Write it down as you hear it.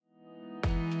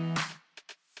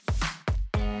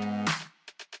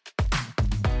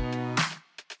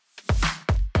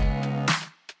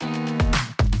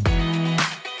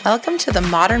Welcome to the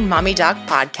Modern Mommy Doc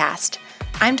Podcast.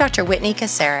 I'm Dr. Whitney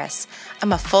Caceres.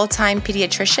 I'm a full-time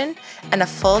pediatrician and a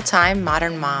full-time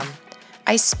modern mom.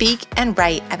 I speak and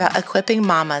write about equipping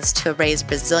mamas to raise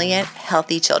resilient,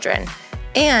 healthy children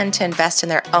and to invest in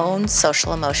their own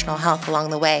social emotional health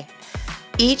along the way.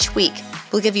 Each week,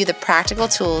 we'll give you the practical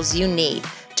tools you need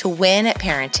to win at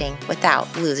parenting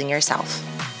without losing yourself.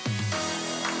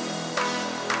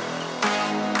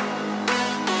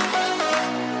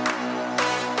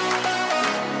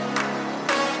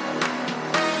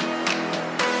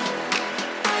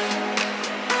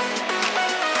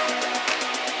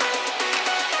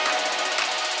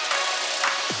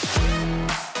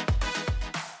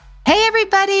 Hey,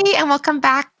 everybody, and welcome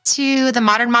back to the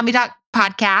Modern Mommy Doc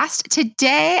Podcast.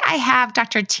 Today, I have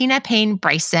Dr. Tina Payne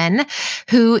Bryson,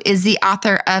 who is the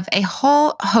author of a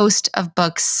whole host of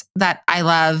books that I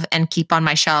love and keep on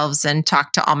my shelves and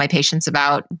talk to all my patients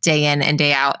about day in and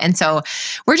day out. And so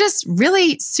we're just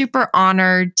really super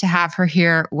honored to have her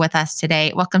here with us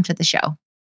today. Welcome to the show.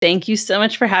 Thank you so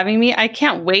much for having me. I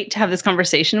can't wait to have this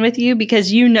conversation with you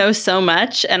because you know so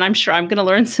much, and I'm sure I'm going to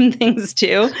learn some things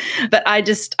too. But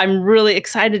I'm really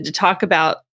excited to talk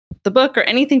about the book or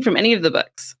anything from any of the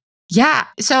books. Yeah.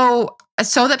 So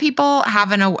that people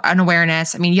have an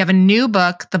awareness, I mean, you have a new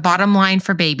book, The Bottom Line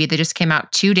for Baby, that just came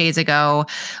out 2 days ago,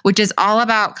 which is all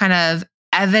about kind of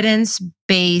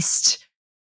evidence-based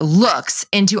looks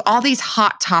into all these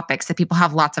hot topics that people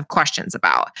have lots of questions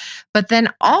about. But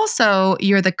then also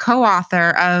you're the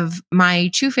co-author of my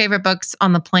two favorite books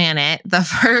on the planet. The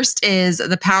first is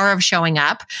The Power of Showing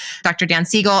Up, Dr. Dan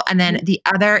Siegel. And then the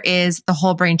other is The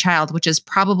Whole Brain Child, which is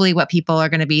probably what people are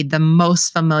going to be the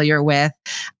most familiar with.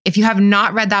 If you have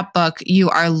not read that book,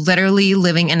 you are literally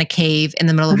living in a cave in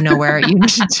the middle of nowhere. You need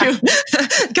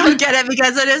to go get it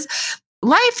because it is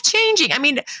life-changing. I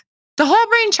mean, The Whole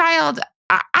Brain Child,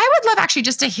 I would love actually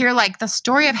just to hear like the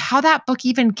story of how that book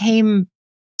even came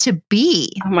to be.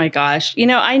 Oh my gosh.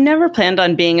 I never planned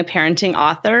on being a parenting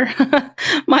author.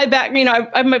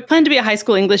 I planned to be a high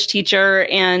school English teacher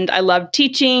and I loved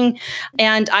teaching.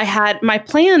 And I had my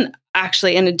plan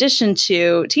actually, in addition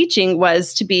to teaching,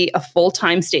 was to be a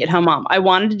full-time stay-at-home mom. I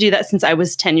wanted to do that since I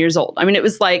was 10 years old. I mean, it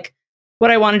was like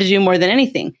what I wanted to do more than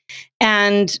anything.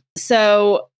 And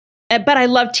so but I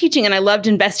loved teaching and I loved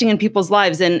investing in people's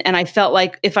lives. And I felt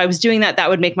like if I was doing that, that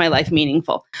would make my life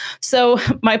meaningful. So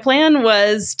my plan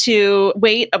was to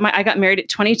wait. I got married at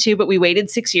 22, but we waited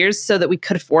 6 years so that we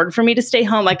could afford for me to stay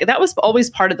home. Like that was always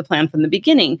part of the plan from the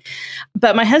beginning.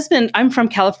 But my husband, I'm from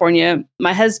California.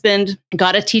 My husband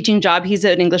got a teaching job. He's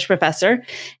an English professor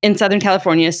in Southern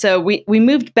California. So we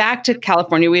moved back to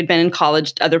California. We had been in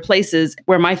college other places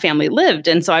where my family lived.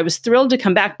 And so I was thrilled to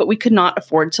come back, but we could not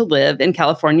afford to live in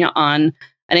California on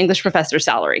an English professor's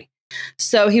salary.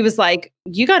 So he was like,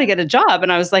 you got to get a job.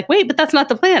 And I was like, wait, but that's not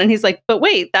the plan. And he's like, but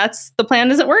wait, the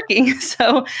plan isn't working.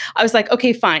 So I was like,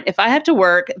 okay, fine. If I have to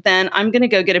work, then I'm going to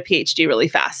go get a PhD really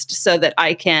fast so that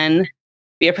I can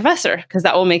be a professor because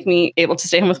that will make me able to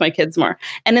stay home with my kids more.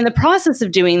 And in the process of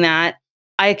doing that,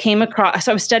 I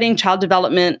was studying child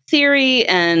development theory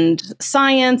and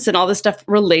science and all this stuff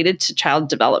related to child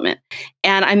development.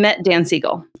 And I met Dan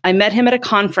Siegel. I met him at a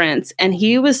conference and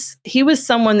he was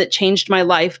someone that changed my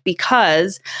life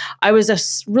because I was a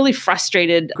really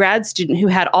frustrated grad student who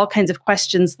had all kinds of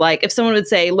questions. Like if someone would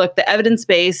say, look, the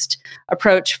evidence-based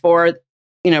approach for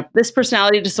this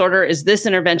personality disorder is this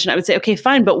intervention, I would say, okay,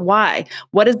 fine, but why?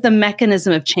 What is the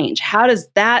mechanism of change? How does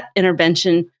that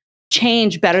intervention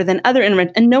change better than other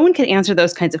interventions? And no one could answer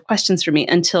those kinds of questions for me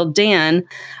until Dan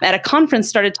at a conference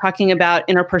started talking about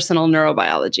interpersonal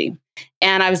neurobiology.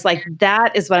 And I was like,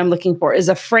 that is what I'm looking for, is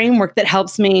a framework that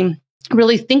helps me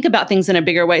really think about things in a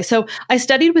bigger way. So I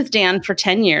studied with Dan for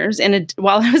 10 years. And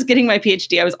while I was getting my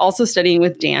PhD, I was also studying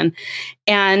with Dan.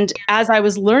 And as I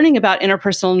was learning about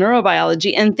interpersonal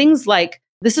neurobiology and things like,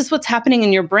 this is what's happening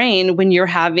in your brain when you're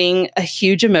having a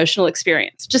huge emotional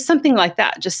experience. Just something like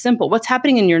that, just simple. What's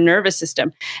happening in your nervous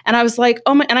system? And I was like,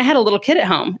 oh my, and I had a little kid at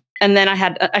home. And then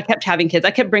I kept having kids.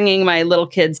 I kept bringing my little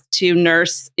kids to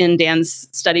nurse in Dan's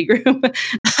study group.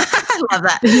 I love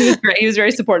that. He was great. He was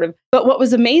very supportive. But what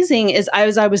was amazing is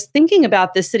I was thinking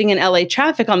about this sitting in LA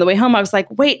traffic on the way home. I was like,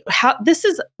 wait, how this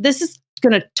is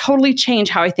going to totally change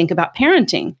how I think about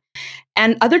parenting.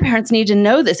 And other parents need to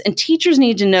know this and teachers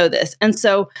need to know this. And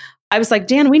so I was like,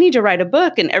 Dan, we need to write a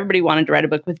book. And everybody wanted to write a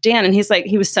book with Dan. And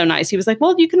he was so nice. He was like,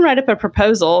 well, you can write up a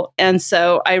proposal. And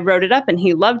so I wrote it up and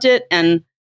he loved it. And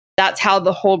that's how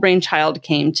The Whole Brain Child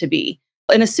came to be.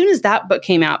 And as soon as that book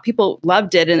came out, people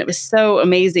loved it. And it was so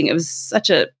amazing. It was such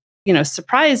a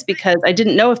surprise because I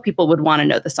didn't know if people would want to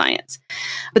know the science.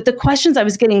 But the questions I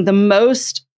was getting the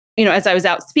most as I was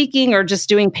out speaking or just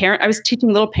doing I was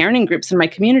teaching little parenting groups in my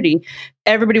community.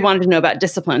 Everybody wanted to know about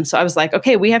discipline. So I was like,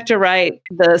 okay, we have to write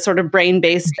the sort of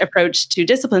brain-based approach to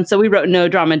discipline. So we wrote No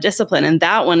Drama Discipline. And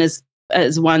that one is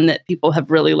one that people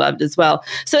have really loved as well.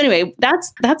 So anyway,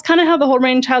 that's kind of how the Whole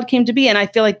Brain Child came to be. And I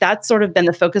feel like that's sort of been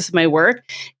the focus of my work,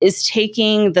 is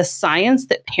taking the science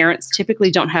that parents typically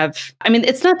don't have. I mean,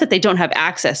 it's not that they don't have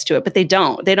access to it, but they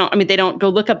don't. I mean, they don't go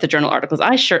look up the journal articles.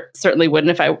 I certainly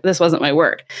wouldn't if this wasn't my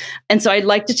work. And so I'd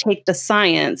like to take the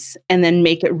science and then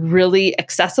make it really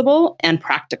accessible and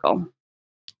practical.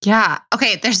 Yeah.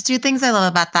 Okay. There's two things I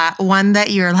love about that. One,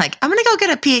 that you're like, I'm going to go get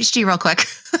a PhD real quick.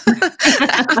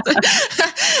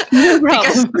 No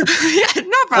problem. Yeah,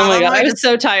 no problem. Oh my God. I was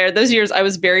so tired. Those years I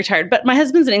was very tired. But my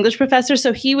husband's an English professor,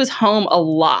 so he was home a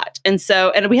lot. And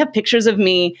we have pictures of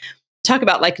me, talk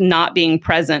about like not being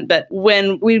present. But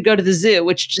when we'd go to the zoo,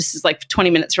 which just is like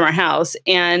 20 minutes from our house,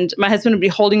 and my husband would be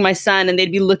holding my son and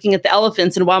they'd be looking at the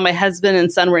elephants. And while my husband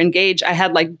and son were engaged, I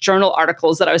had like journal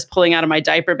articles that I was pulling out of my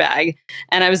diaper bag.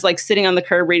 And I was like sitting on the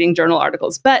curb reading journal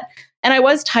articles. And I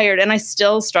was tired, and I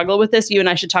still struggle with this. You and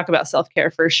I should talk about self-care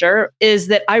for sure, is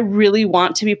that I really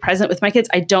want to be present with my kids.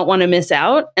 I don't want to miss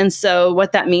out. And so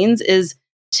what that means is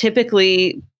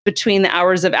typically between the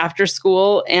hours of after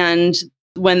school and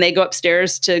when they go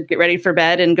upstairs to get ready for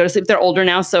bed and go to sleep. They're older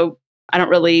now, so I don't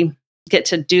really get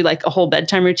to do like a whole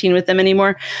bedtime routine with them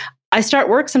anymore. I start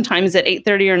work sometimes at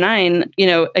 8:30 or 9,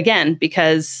 again,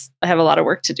 because I have a lot of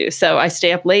work to do. So I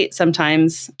stay up late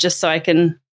sometimes just so I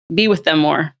can be with them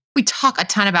more. We talk a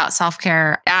ton about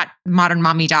self-care at Modern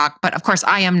Mommy Doc, but of course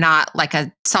I am not like a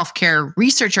self-care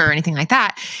researcher or anything like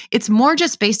that. It's more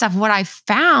just based off what I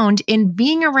found in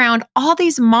being around all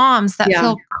these moms that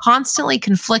feel constantly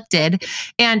conflicted.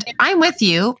 And I'm with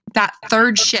you, that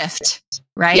third shift,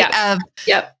 right? Yeah.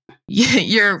 Yep.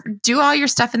 You're do all your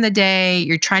stuff in the day,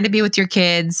 you're trying to be with your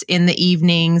kids in the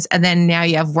evenings, and then now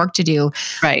you have work to do.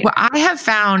 Right. What I have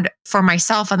found for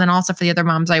myself, and then also for the other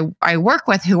moms I work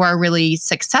with who are really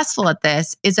successful at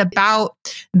this, is about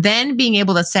then being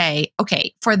able to say,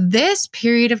 okay, for this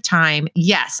period of time,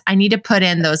 yes, I need to put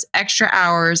in those extra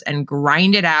hours and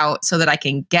grind it out so that I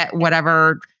can get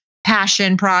whatever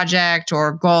passion project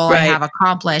or goal I have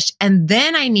accomplished. And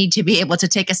then I need to be able to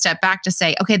take a step back to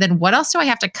say, okay, then what else do I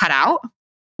have to cut out?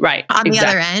 Right. On the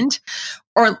other end,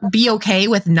 or be okay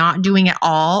with not doing it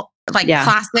all. Like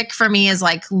classic for me is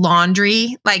like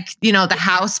laundry, like, the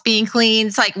house being clean.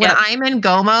 It's like when I'm in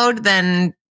go mode,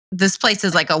 then this place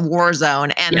is like a war zone.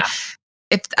 And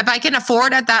if I can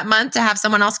afford at that month to have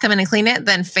someone else come in and clean it,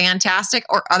 then fantastic.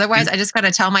 Or otherwise, I just got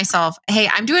to tell myself, hey,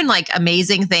 I'm doing like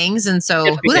amazing things. And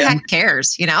so who the heck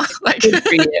cares, Like, good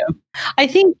for you. I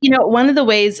think, one of the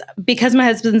ways, because my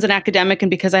husband's an academic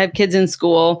and because I have kids in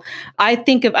school, I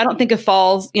don't think of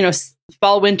fall,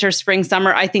 winter, spring,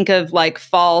 summer. I think of like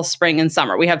fall, spring, and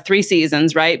summer. We have 3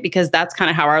 seasons, right? Because that's kind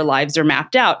of how our lives are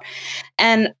mapped out.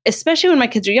 And especially when my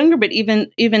kids are younger, but even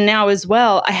now as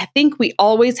well, I think we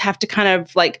always have to kind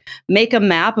of like make a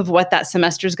map of what that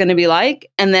semester is going to be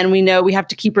like. And then we know we have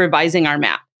to keep revising our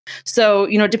map. So,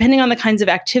 depending on the kinds of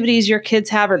activities your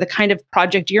kids have or the kind of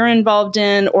project you're involved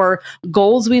in or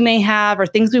goals we may have or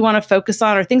things we want to focus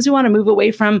on or things we want to move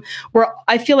away from,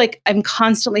 I feel like I'm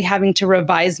constantly having to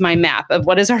revise my map of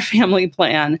what is our family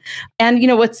plan. And,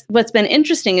 what's been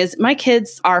interesting is my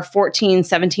kids are 14,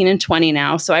 17, and 20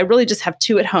 now. So I really just have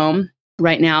 2 at home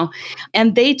right now.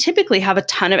 And they typically have a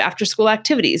ton of after school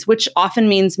activities, which often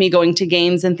means me going to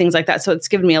games and things like that. So it's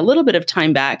given me a little bit of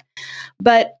time back.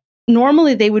 But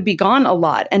normally they would be gone a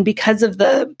lot. And because of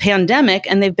the pandemic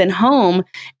and they've been home,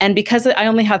 and because I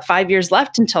only have 5 years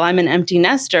left until I'm an empty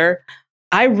nester,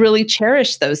 I really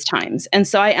cherish those times. And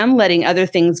so I am letting other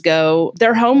things go.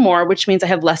 They're home more, which means I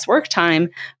have less work time.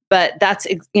 But that's,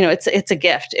 it's a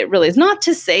gift. It really is. Not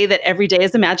to say that every day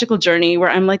is a magical journey where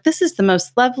I'm like, this is the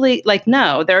most lovely. Like,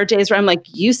 no, there are days where I'm like,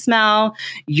 you smell,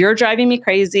 you're driving me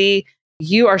crazy.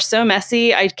 You are so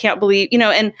messy. I can't believe,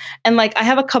 and like, I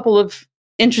have a couple of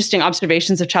interesting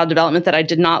observations of child development that I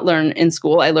did not learn in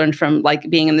school. I learned from like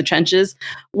being in the trenches.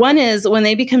 One is when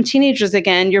they become teenagers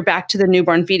again, you're back to the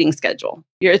newborn feeding schedule.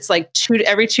 It's like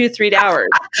every 2-3 hours.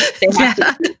 They have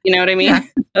to, you know what I mean? Yeah.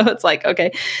 So it's like,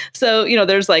 okay. So,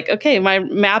 there's like, okay, my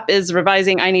map is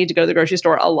revising. I need to go to the grocery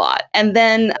store a lot. And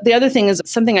then the other thing is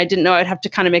something I didn't know I'd have to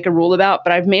kind of make a rule about,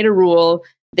 but I've made a rule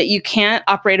that you can't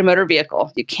operate a motor vehicle.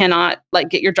 You cannot like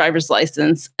get your driver's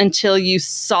license until you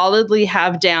solidly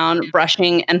have down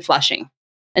brushing and flushing.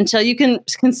 until you can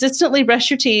consistently brush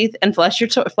your teeth and flush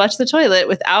the toilet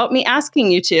without me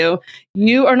asking you to,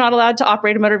 you are not allowed to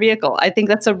operate a motor vehicle. I think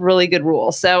that's a really good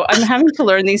rule. So I'm having to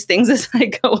learn these things as I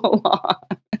go along.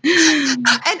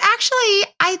 And actually,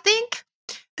 I think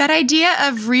that idea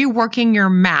of reworking your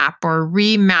map or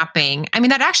remapping, I mean,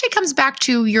 that actually comes back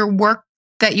to your work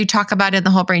that you talk about in the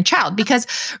Whole Brain Child, because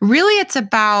really it's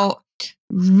about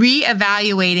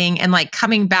reevaluating and like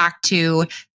coming back to,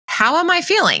 how am I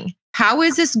feeling? How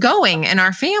is this going in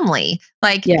our family?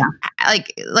 Yeah.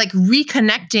 Like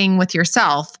reconnecting with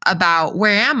yourself about,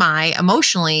 where am I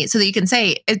emotionally, so that you can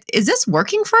say, is this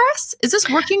working for us? Is this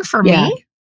working for Yeah. me?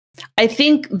 I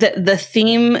think that the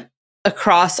theme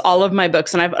across all of my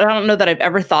books, and I don't know that I've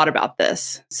ever thought about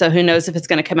this, so who knows if it's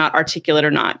going to come out articulate or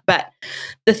not, but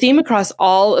the theme across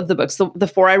all of the books, the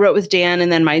four I wrote with Dan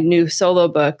and then my new solo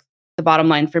book, The Bottom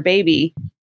Line for Baby,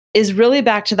 is really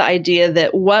back to the idea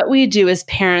that what we do as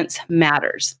parents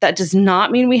matters. That does not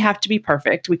mean we have to be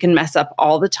perfect. We can mess up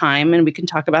all the time, and we can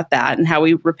talk about that and how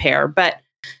we repair, but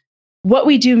what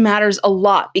we do matters a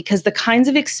lot, because the kinds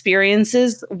of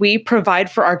experiences we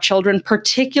provide for our children,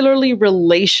 particularly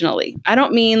relationally. I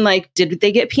don't mean like, did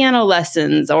they get piano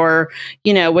lessons, or,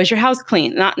 was your house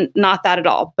clean? Not that at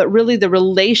all. But really, the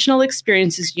relational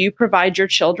experiences you provide your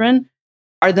children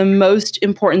are the most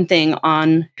important thing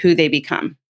on who they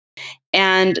become.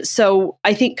 And so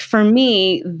I think for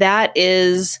me, that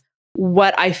is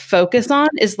what I focus on,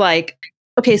 is like,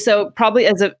 okay, so probably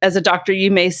as a doctor,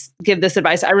 you may give this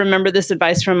advice. I remember this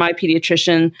advice from my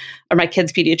pediatrician, or my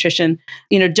kid's pediatrician.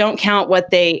 Don't count what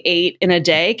they ate in a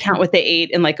day, count what they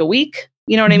ate in like a week.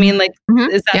 You know what I mean? Like,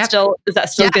 is that still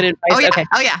good advice? Oh yeah. Okay.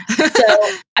 Oh yeah.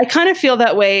 So I kind of feel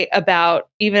that way about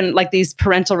even like these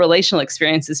parental relational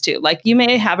experiences too. Like, you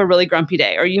may have a really grumpy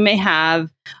day, or you may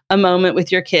have a moment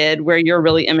with your kid where you're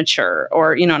really immature,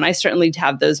 or, and I certainly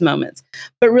have those moments.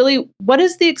 But really, what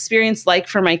is the experience like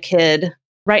for my kid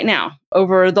right now,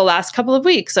 over the last couple of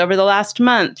weeks, over the last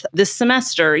month, this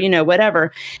semester,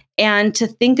 whatever. And to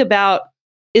think about,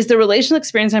 is the relational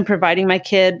experience I'm providing my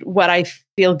kid what I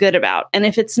feel good about? And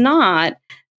if it's not,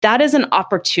 that is an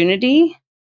opportunity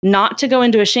not to go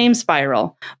into a shame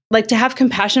spiral, like to have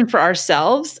compassion for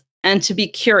ourselves and to be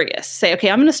curious. Say,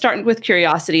 okay, I'm going to start with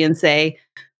curiosity and say,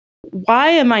 why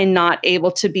am I not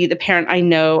able to be the parent I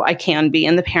know I can be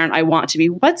and the parent I want to be?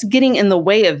 What's getting in the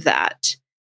way of that?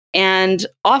 And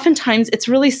oftentimes it's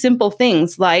really simple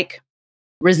things like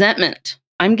resentment.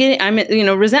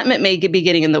 Resentment may be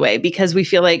getting in the way because we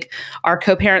feel like our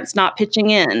co-parent's not pitching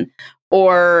in,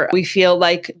 or we feel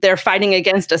like they're fighting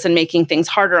against us and making things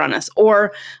harder on us,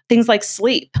 or things like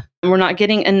sleep. We're not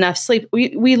getting enough sleep.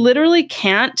 We literally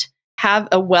can't have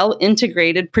a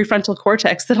well-integrated prefrontal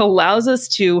cortex that allows us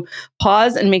to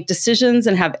pause and make decisions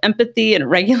and have empathy and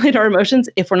regulate our emotions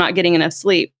if we're not getting enough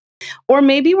sleep. Or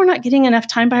maybe we're not getting enough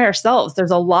time by ourselves. There's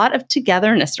a lot of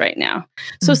togetherness right now.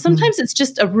 So sometimes it's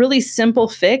just a really simple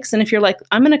fix. And if you're like,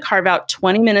 I'm going to carve out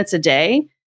 20 minutes a day,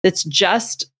 that's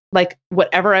just like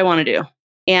whatever I want to do,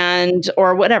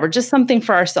 or whatever, just something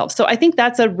for ourselves. So I think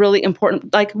that's a really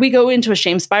important, like, we go into a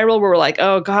shame spiral where we're like,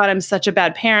 oh God, I'm such a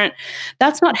bad parent.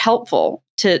 That's not helpful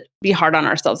to be hard on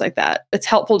ourselves like that. It's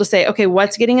helpful to say, okay,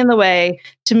 what's getting in the way,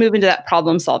 to move into that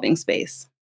problem solving space.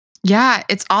 Yeah,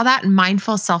 it's all that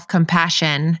mindful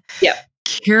self-compassion. Yep.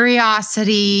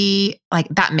 Curiosity, like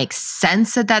that makes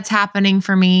sense that that's happening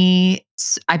for me.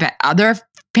 I bet other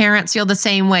parents feel the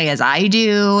same way as I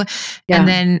do. Yeah. And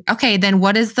then, okay, then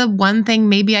what is the one thing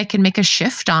maybe I can make a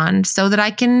shift on so that I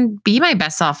can be my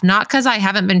best self? Not because I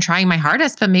haven't been trying my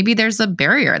hardest, but maybe there's a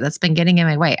barrier that's been getting in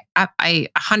my way. I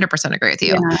 100% agree with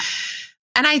you. Yeah.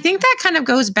 And I think that kind of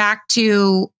goes back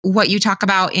to what you talk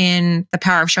about in The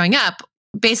Power of Showing Up.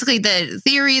 Basically,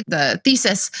 the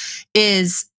thesis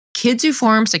is, kids who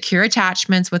form secure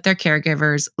attachments with their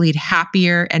caregivers lead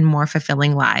happier and more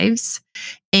fulfilling lives.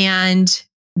 And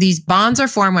these bonds are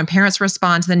formed when parents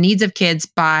respond to the needs of kids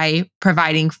by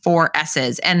providing 4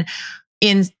 S's. And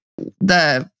in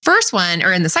the first one,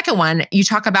 or in the second one, you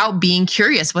talk about being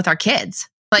curious with our kids.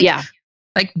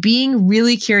 Like being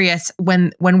really curious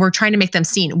when we're trying to make them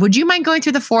seen. Would you mind going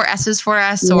through the 4 S's for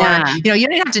us? Yeah. Or, you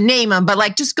don't have to name them, but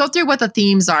like just go through what the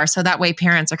themes are. So that way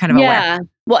parents are kind of aware.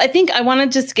 Well, I think I want to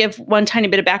just give one tiny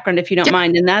bit of background if you don't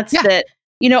mind. And that's that,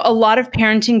 a lot of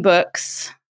parenting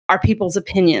books are people's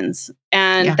opinions,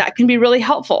 and that can be really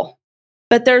helpful.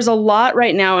 But there's a lot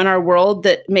right now in our world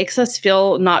that makes us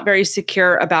feel not very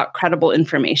secure about credible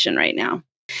information right now.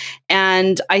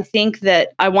 And I think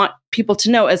that I want people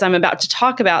to know, as I'm about to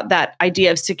talk about that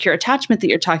idea of secure attachment that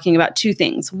you're talking about, 2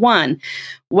 things. One,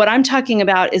 what I'm talking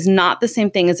about is not the same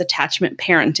thing as attachment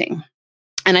parenting.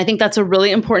 And I think that's a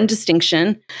really important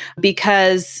distinction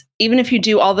because even if you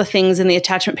do all the things in the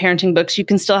attachment parenting books, you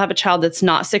can still have a child that's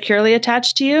not securely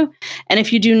attached to you. And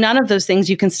if you do none of those things,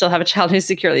 you can still have a child who's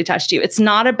securely attached to you. It's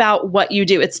not about what you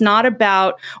do. It's not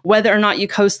about whether or not you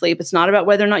co-sleep. It's not about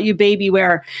whether or not you baby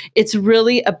wear. It's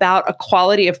really about a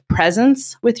quality of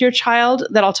presence with your child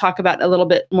that I'll talk about a little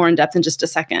bit more in depth in just a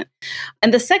second.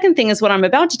 And the second thing is what I'm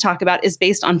about to talk about is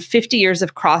based on 50 years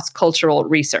of cross-cultural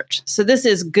research. So this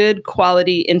is good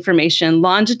quality information,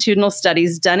 longitudinal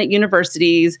studies done at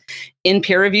universities, in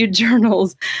peer-reviewed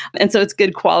journals. And so it's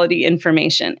good quality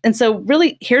information. And so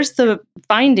really, here's the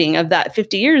finding of that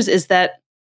 50 years is that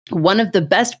one of the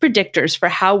best predictors for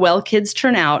how well kids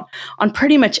turn out on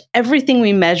pretty much everything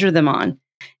we measure them on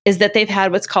is that they've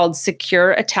had what's called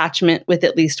secure attachment with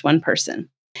at least one person.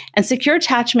 And secure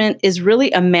attachment is really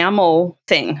a mammal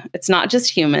thing. It's not just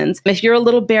humans. If you're a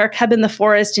little bear cub in the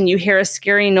forest and you hear a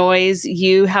scary noise,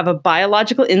 you have a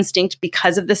biological instinct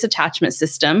because of this attachment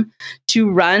system to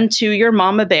run to your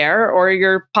mama bear or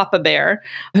your papa bear,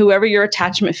 whoever your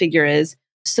attachment figure is,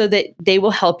 so that they will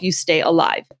help you stay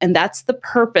alive. And that's the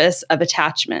purpose of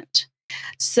attachment.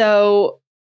 So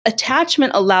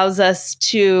attachment allows us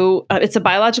to, it's a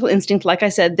biological instinct, like I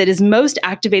said, that is most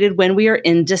activated when we are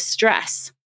in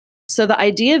distress. So the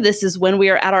idea of this is when we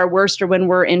are at our worst or when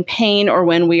we're in pain or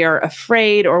when we are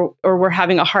afraid or we're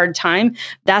having a hard time,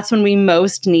 that's when we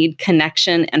most need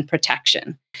connection and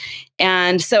protection.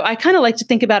 And so I kind of like to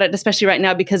think about it, especially right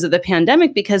now because of the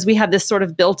pandemic, because we have this sort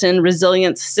of built-in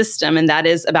resilience system, and that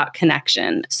is about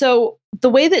connection. So the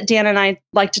way that Dan and I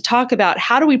like to talk about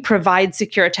how do we provide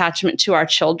secure attachment to our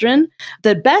children,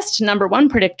 the best number one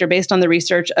predictor based on the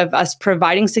research of us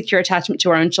providing secure attachment to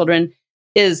our own children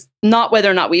is not whether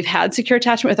or not we've had secure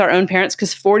attachment with our own parents,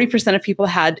 because 40% of people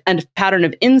had a pattern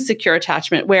of insecure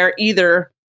attachment where either,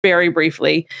 very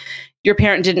briefly, your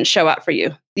parent didn't show up for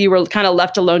you. You were kind of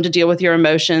left alone to deal with your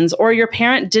emotions, or your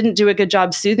parent didn't do a good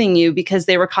job soothing you because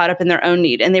they were caught up in their own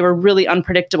need and they were really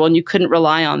unpredictable and you couldn't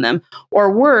rely on them. Or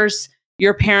worse,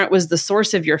 your parent was the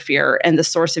source of your fear and the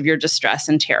source of your distress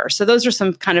and terror. So those are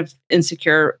some kind of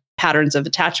insecure patterns of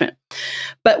attachment.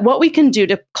 But what we can do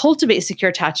to cultivate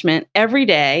secure attachment every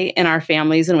day in our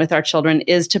families and with our children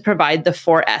is to provide the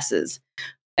 4 S's.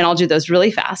 And I'll do those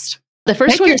really fast. The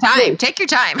first one is safe. Take your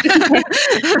time.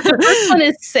 The first one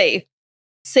is safe.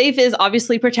 Safe is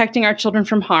obviously protecting our children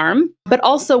from harm, but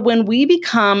also when we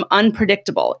become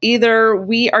unpredictable, either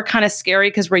we are kind of scary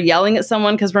because we're yelling at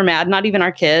someone because we're mad, not even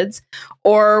our kids,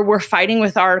 or we're fighting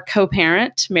with our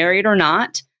co-parent, married or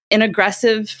not, in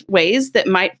aggressive ways that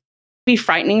might be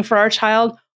frightening for our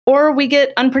child, or we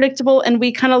get unpredictable and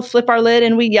we kind of flip our lid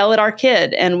and we yell at our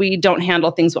kid and we don't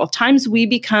handle things well. Times we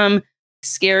become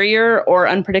scarier or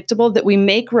unpredictable that we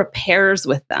make repairs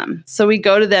with them. So we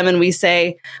go to them and we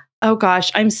say, oh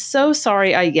gosh, I'm so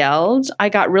sorry I yelled. I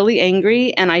got really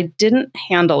angry and I didn't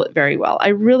handle it very well. I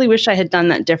really wish I had done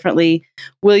that differently.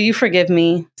 Will you forgive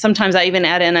me? Sometimes I even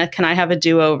add in a, can I have a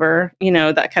do-over? You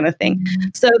know, that kind of thing. Mm-hmm.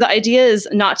 So the idea is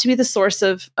not to be the source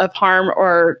of harm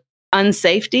or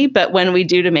unsafety, but when we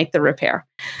do, to make the repair.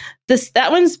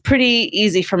 That one's pretty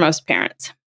easy for most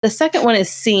parents. The second one is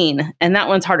seen, and that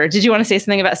one's harder. Did you want to say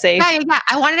something about safe? Yeah.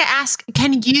 I wanted to ask,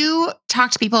 can you talk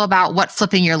to people about what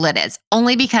flipping your lid is?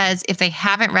 Only because if they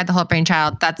haven't read The Whole Brain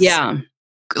Child, that's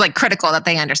like critical that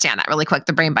they understand that really quick,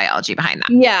 the brain biology behind that.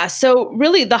 Yeah. So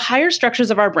really the higher structures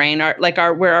of our brain are like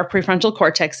where our prefrontal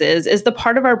cortex is the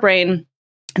part of our brain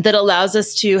that allows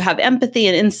us to have empathy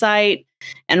and insight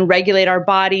and regulate our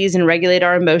bodies and regulate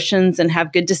our emotions and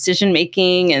have good decision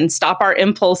making and stop our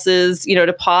impulses, you know,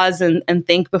 to pause and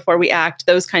think before we act,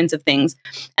 those kinds of things.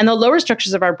 And the lower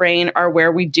structures of our brain are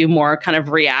where we do more kind of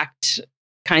react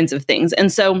kinds of things.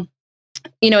 And so,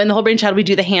 you know, in The Whole Brain Child, we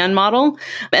do the hand model.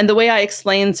 And the way I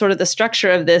explain sort of the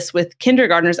structure of this with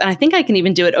kindergartners, and I think I can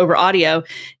even do it over audio,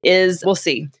 is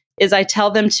I tell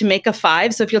them to make a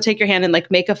 5. So if you'll take your hand and like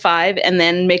make a 5 and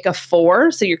then make a 4.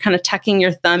 So you're kind of tucking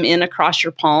your thumb in across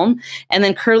your palm and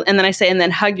then curl. And then I say, and then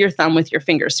hug your thumb with your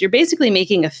fingers. So you're basically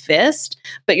making a fist,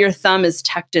 but your thumb is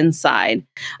tucked inside.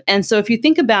 And so if you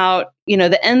think about, you know,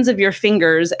 the ends of your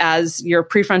fingers as your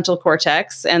prefrontal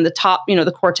cortex and the top, you know,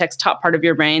 the cortex top part of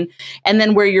your brain. And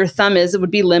then where your thumb is, it would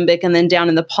be limbic. And then down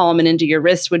in the palm and into your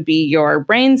wrist would be your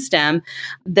brainstem.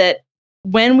 That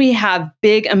when we have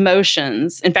big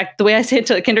emotions, in fact, the way I say it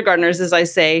to the kindergartners is I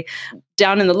say,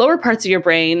 down in the lower parts of your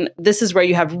brain, this is where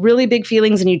you have really big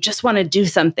feelings and you just want to do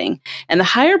something. And the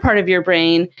higher part of your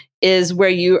brain is where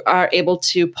you are able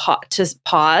to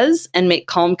pause and make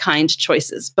calm, kind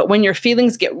choices. But when your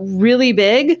feelings get really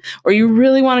big or you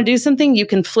really want to do something, you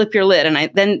can flip your lid,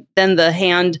 and then the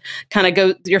hand kind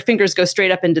of your fingers go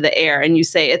straight up into the air, and you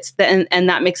say and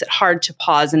that makes it hard to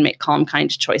pause and make calm, kind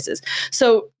choices.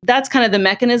 So that's kind of the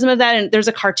mechanism of that. And there's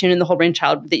a cartoon in the Whole Brain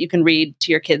Child that you can read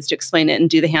to your kids to explain it and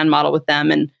do the hand model with them.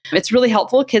 And it's really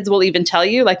helpful. Kids will even tell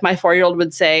you, like my 4-year-old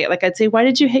would say, like I'd say, "Why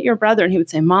did you hit your brother?" And he would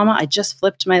say, "Mama, I just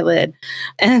flipped my lid."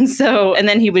 And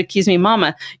then he would accuse me,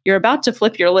 "Mama, you're about to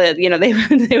flip your lid."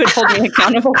 They would hold me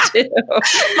accountable too.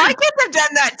 My kids have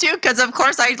done that too, because of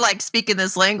course I like speak in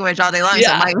this language all day long.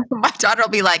 Yeah. So my daughter will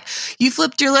be like, "You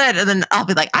flipped your lid," and then I'll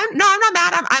be like, I'm not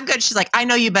mad. I'm good." She's like, "I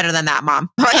know you better than that, Mom."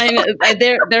 I know,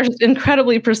 they're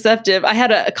incredibly perceptive. I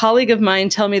had a colleague of mine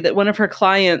tell me that one of her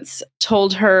clients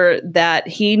told her that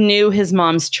he knew his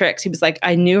mom's tricks. He was like,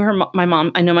 "I knew my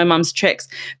mom's tricks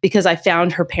because I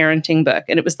found her parenting book,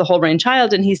 and it was The Whole Brain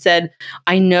Child." And he said,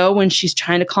 "I know when she's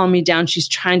trying to calm me down, she's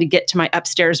trying to get to my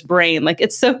upstairs brain." Like,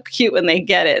 it's so cute when they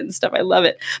get it and stuff. I love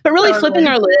it. But really, flipping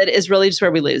our lid is really just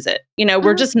where we lose it.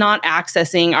 We're just not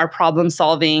accessing our problem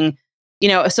solving.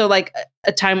 So like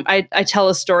a time I tell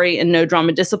a story in No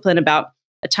Drama Discipline about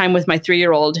a time with my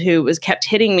 3-year-old who kept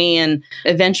hitting me and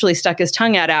eventually stuck his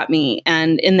tongue out at me.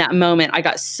 And in that moment, I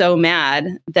got so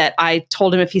mad that I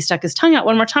told him if he stuck his tongue out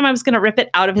one more time, I was going to rip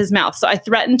it out of his mouth. So I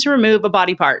threatened to remove a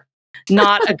body part.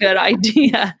 Not a good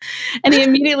idea. And he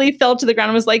immediately fell to the ground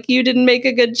and was like, "You didn't make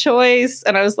a good choice."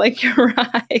 And I was like, "You're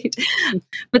right."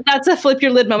 But that's a flip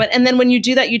your lid moment. And then when you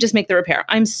do that, you just make the repair.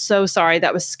 "I'm so sorry.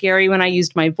 That was scary when I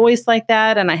used my voice like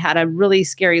that. And I had a really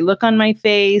scary look on my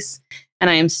face. And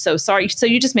I am so sorry." So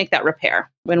you just make that repair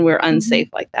when we're unsafe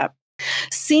like that.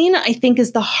 Seen, I think,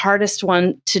 is the hardest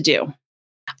one to do.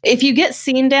 If you get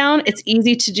seen down, it's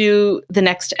easy to do the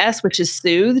next S, which is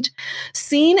soothed.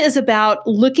 Seen is about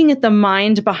looking at the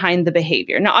mind behind the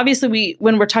behavior. Now, obviously,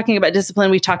 when we're talking about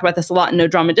discipline, we talk about this a lot in No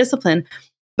Drama Discipline,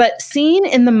 but seen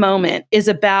in the moment is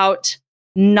about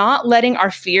not letting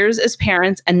our fears as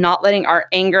parents and not letting our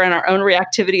anger and our own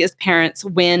reactivity as parents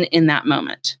win in that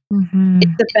moment. Mm-hmm.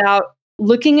 It's about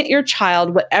looking at your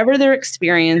child, whatever they're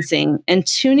experiencing, and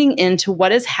tuning into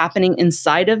what is happening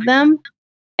inside of them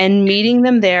and meeting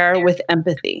them there with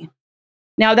empathy.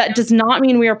 Now, that does not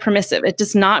mean we are permissive. It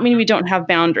does not mean we don't have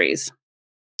boundaries.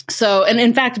 So, and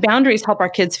in fact, boundaries help our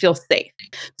kids feel safe.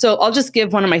 So I'll just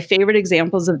give one of my favorite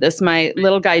examples of this. My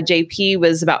little guy, JP,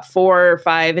 was about 4 or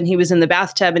 5, and he was in the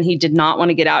bathtub and he did not want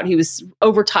to get out. He was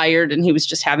overtired and he was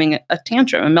just having a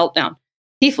tantrum, a meltdown.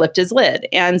 He flipped his lid.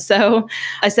 And so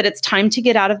I said, "It's time to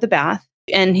get out of the bath."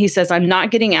 And he says, "I'm not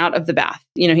getting out of the bath."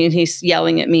 He's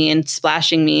yelling at me and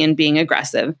splashing me and being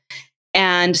aggressive.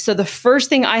 And so the first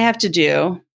thing I have to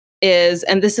do is,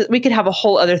 we could have a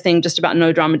whole other thing just about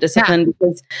No Drama Discipline,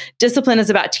 because discipline is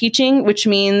about teaching, which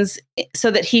means so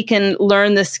that he can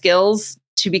learn the skills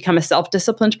to become a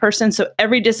self-disciplined person. So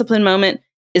every discipline moment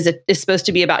is supposed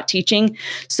to be about teaching.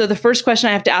 So the first question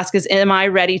I have to ask is, am I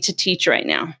ready to teach right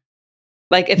now?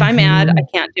 Like, if I'm mad, I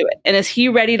can't do it. And is he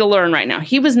ready to learn right now?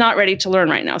 He was not ready to learn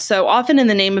right now. So often in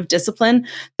the name of discipline,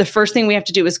 the first thing we have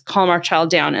to do is calm our child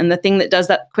down. And the thing that does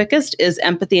that quickest is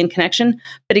empathy and connection.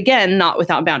 But again, not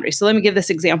without boundaries. So let me give this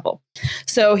example.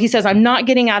 So he says, "I'm not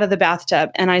getting out of the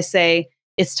bathtub." And I say,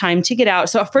 "It's time to get out."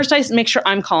 So at first I make sure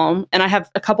I'm calm. And I have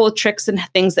a couple of tricks and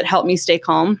things that help me stay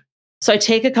calm. So I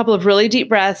take a couple of really deep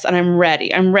breaths and I'm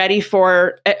ready.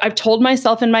 I've told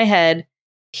myself in my head,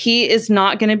 he is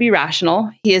not going to be rational.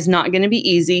 He is not going to be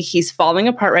easy. He's falling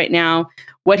apart right now.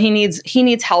 What he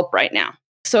needs help right now.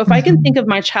 So if I can think of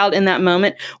my child in that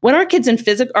moment, when our kids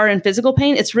are in physical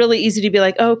pain, it's really easy to be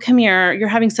like, "Oh, come here. You're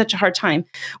having such a hard time."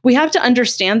 We have to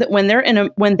understand that when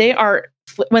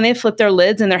they flip their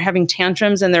lids and they're having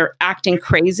tantrums and they're acting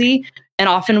crazy and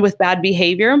often with bad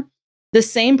behavior, the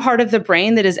same part of the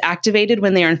brain that is activated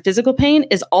when they are in physical pain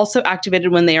is also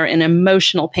activated when they are in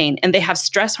emotional pain. And they have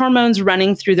stress hormones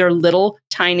running through their little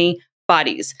tiny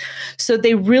bodies. So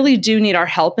they really do need our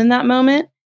help in that moment.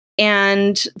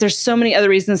 And there's so many other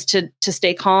reasons to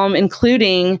stay calm,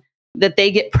 including that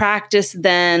they get practice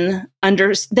then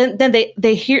they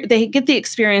get the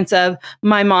experience of,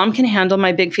 my mom can handle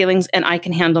my big feelings and I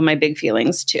can handle my big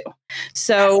feelings too.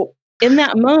 So in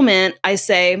that moment, I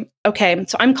say, "Okay,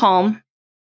 so I'm calm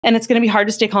and it's going to be hard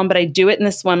to stay calm, but I do it in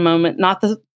this one moment," not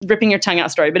the ripping your tongue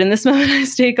out story, but in this moment I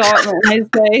stay calm and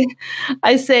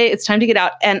I say, "It's time to get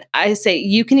out." And I say,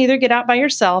 "You can either get out by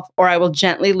yourself or I will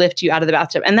gently lift you out of the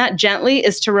bathtub." And that gently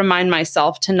is to remind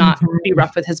myself to not be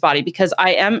rough with his body, because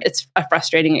it's a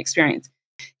frustrating experience.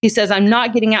 He says, "I'm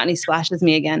not getting out," and he splashes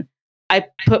me again. I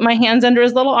put my hands under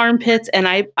his little armpits and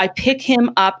I pick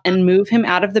him up and move him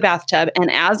out of the bathtub.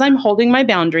 And as I'm holding my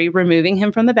boundary, removing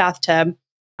him from the bathtub,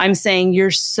 I'm saying,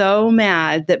 you're so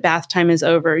mad that bath time is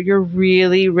over. You're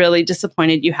really, really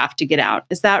disappointed you have to get out.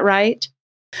 Is that right?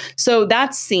 So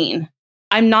that's seen.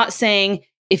 I'm not saying,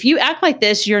 if you act like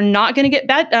this, you're not going to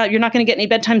get you're not going to get any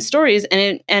bedtime stories,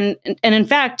 and in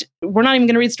fact, we're not even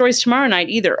going to read stories tomorrow night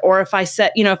either. Or if I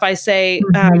say,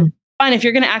 fine, if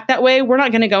you're going to act that way, we're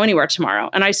not going to go anywhere tomorrow,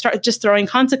 and I start just throwing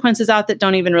consequences out that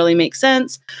don't even really make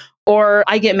sense, or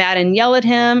I get mad and yell at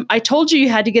him. I told you you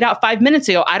had to get out 5 minutes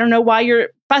ago. I don't know why you're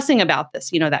fussing about this,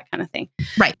 that kind of thing.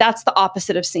 Right. That's the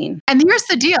opposite of seen. And here's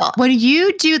the deal. When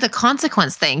you do the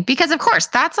consequence thing, because of course,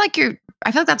 that's like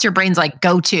I feel like that's your brain's like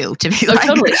go-to to be like,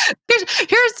 totally.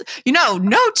 here's,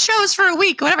 no shows for a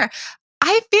week, whatever.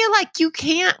 I feel like you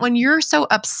can't, when you're so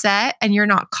upset and you're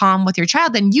not calm with your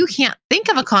child, then you can't think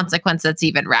of a consequence that's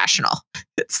even rational.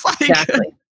 It's like,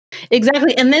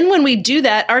 Exactly. And then when we do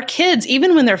that, our kids,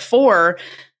 even when they're 4,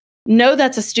 know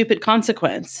that's a stupid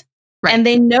consequence. Right. And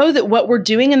they know that what we're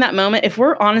doing in that moment, if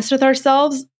we're honest with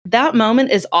ourselves, that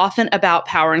moment is often about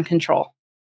power and control,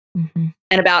 and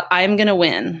about, I'm going to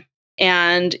win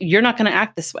and you're not going to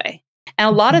act this way. And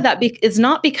a lot of that is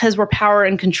not because we're power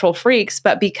and control freaks,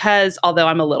 but because, although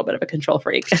I'm a little bit of a control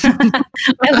freak,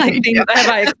 I like things, I have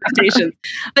high expectations,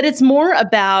 but it's more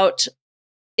about,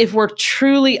 if we're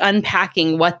truly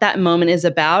unpacking what that moment is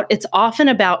about, it's often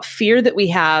about fear that we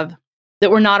have that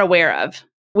we're not aware of,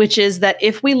 which is that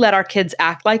if we let our kids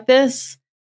act like this,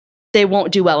 they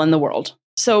won't do well in the world.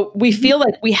 So we feel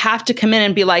like we have to come in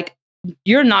and be like,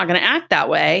 you're not going to act that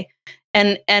way.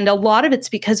 And a lot of it's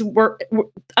because we're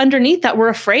underneath that, we're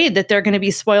afraid that they're going to be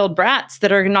spoiled brats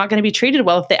that are not going to be treated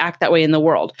well if they act that way in the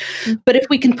world. But if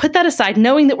we can put that aside,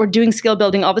 knowing that we're doing skill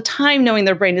building all the time, knowing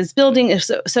their brain is building.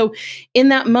 So in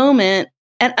that moment,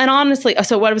 and honestly,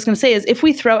 so what I was going to say is, if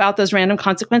we throw out those random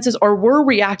consequences or we're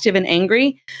reactive and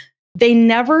angry, they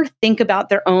never think about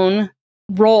their own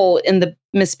role in the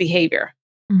misbehavior.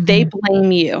 They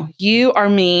blame you. You are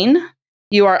mean.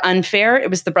 You are unfair. It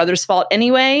was the brother's fault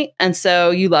anyway. And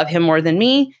so you love him more than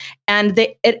me. And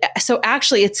so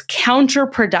actually it's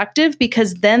counterproductive,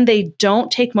 because then they don't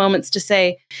take moments to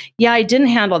say, yeah, I didn't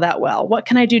handle that well. What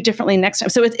can I do differently next time?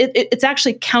 So it's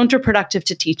actually counterproductive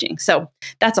to teaching. So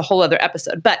that's a whole other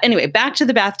episode. But anyway, back to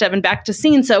the bathtub and back to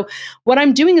scene. So what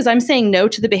I'm doing is I'm saying no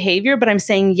to the behavior, but I'm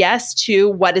saying yes to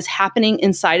what is happening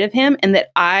inside of him, and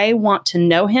that I want to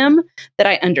know him, that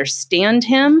I understand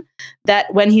him,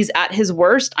 that when he's at his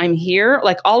worst, I'm here.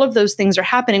 Like, all of those things are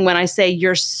happening when I say,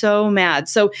 you're so mad.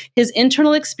 So his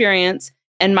internal experience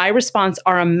and my response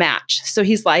are a match. So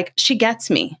he's like, she gets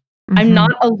me. I'm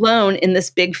not alone in this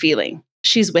big feeling.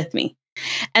 She's with me.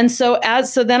 And so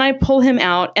then I pull him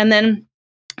out, and then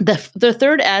the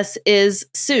third S is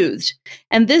soothed.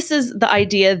 And this is the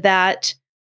idea that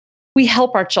we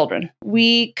help our children.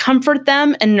 We comfort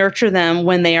them and nurture them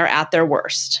when they are at their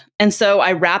worst. And so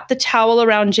I wrap the towel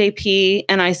around JP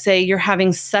and I say, you're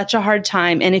having such a hard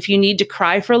time. And if you need to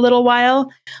cry for a little while,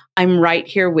 I'm right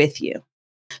here with you.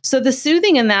 So the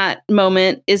soothing in that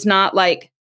moment is not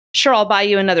like, sure, I'll buy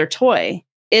you another toy.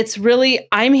 It's really,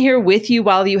 I'm here with you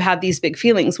while you have these big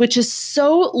feelings, which is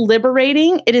so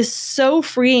liberating. It is so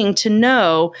freeing to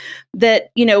know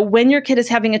that, when your kid is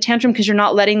having a tantrum because you're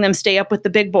not letting them stay up with the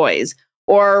big boys,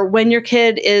 or when your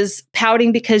kid is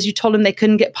pouting because you told them they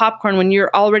couldn't get popcorn when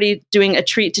you're already doing a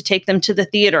treat to take them to the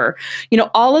theater,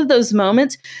 all of those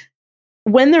moments,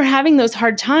 when they're having those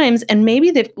hard times and maybe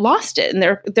they've lost it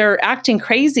and they're acting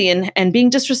crazy and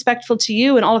being disrespectful to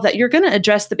you and all of that, you're going to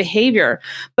address the behavior.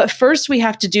 But first we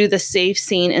have to do the safe,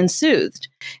 seen, and soothed.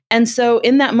 And so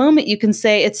in that moment, you can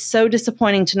say, it's so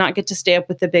disappointing to not get to stay up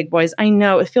with the big boys. I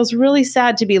know it feels really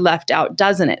sad to be left out,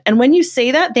 doesn't it? And when you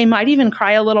say that, they might even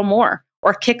cry a little more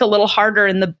or kick a little harder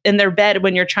in their bed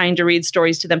when you're trying to read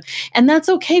stories to them. And that's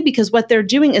okay, because what they're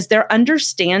doing is they're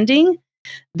understanding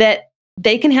that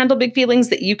they can handle big feelings,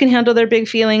 that you can handle their big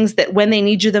feelings, that when they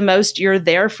need you the most, you're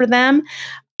there for them.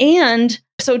 And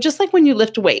so just like when you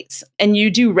lift weights and you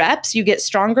do reps, you get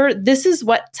stronger. This is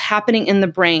what's happening in the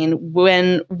brain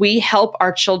when we help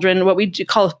our children, what we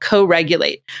call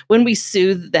co-regulate, when we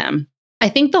soothe them. I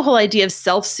think the whole idea of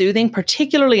self-soothing,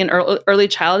 particularly in early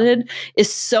childhood,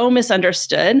 is so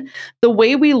misunderstood. The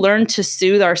way we learn to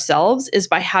soothe ourselves is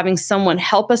by having someone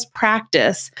help us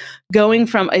practice going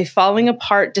from a falling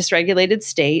apart, dysregulated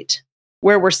state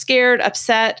where we're scared,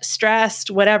 upset, stressed,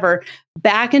 whatever,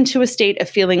 back into a state of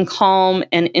feeling calm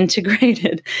and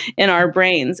integrated in our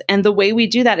brains. And the way we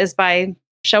do that is by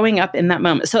showing up in that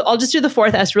moment. So I'll just do the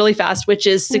fourth S really fast, which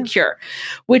is secure,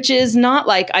 which is not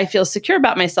like I feel secure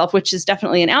about myself, which is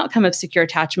definitely an outcome of secure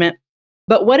attachment.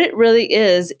 But what it really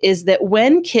is that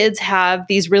when kids have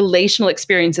these relational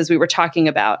experiences we were talking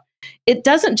about, it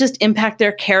doesn't just impact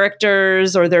their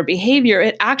characters or their behavior,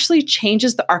 it actually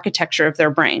changes the architecture of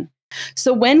their brain.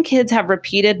 So when kids have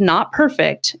repeated, not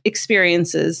perfect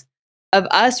experiences of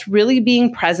us really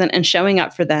being present and showing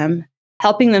up for them,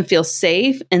 helping them feel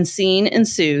safe and seen and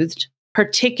soothed,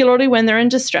 particularly when they're in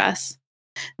distress,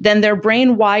 then their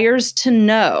brain wires to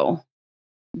know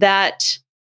that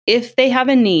if they have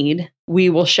a need, we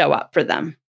will show up for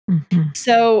them. Mm-hmm.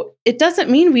 So it doesn't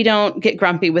mean we don't get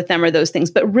grumpy with them or those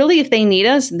things, but really if they need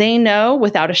us, they know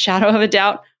without a shadow of a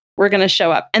doubt, we're going to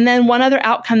show up. And then one other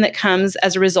outcome that comes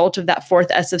as a result of that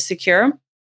fourth S of secure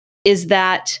is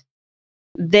that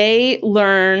they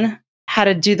learn how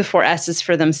to do the four S's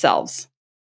for themselves.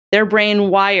 Their brain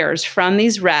wires from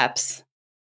these reps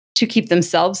to keep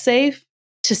themselves safe,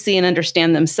 to see and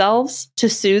understand themselves, to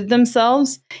soothe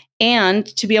themselves, and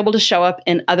to be able to show up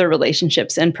in other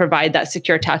relationships and provide that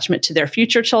secure attachment to their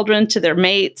future children, to their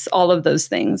mates, all of those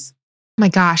things. My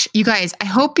gosh, you guys, I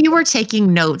hope you were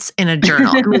taking notes in a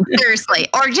journal. I mean, seriously,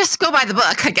 or just go by the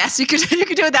book, I guess. You could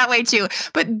do it that way too.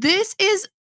 But this is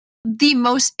the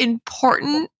most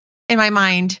important, in my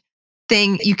mind,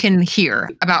 thing you can hear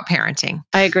about parenting.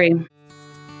 I agree.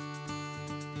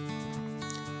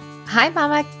 Hi,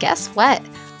 Mama. Guess what?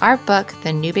 Our book,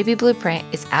 The New Baby Blueprint,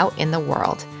 is out in the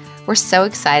world. We're so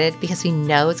excited because we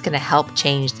know it's going to help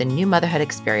change the new motherhood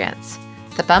experience.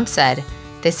 The Bump said,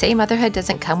 "They say motherhood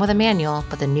doesn't come with a manual,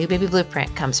 but the New Baby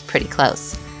Blueprint comes pretty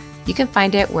close." You can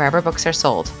find it wherever books are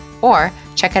sold, or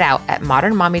check it out at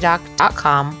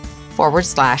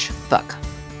modernmommydoc.com/book.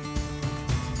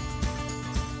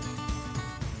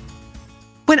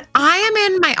 When I am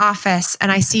in my office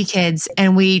and I see kids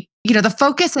and the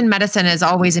focus in medicine is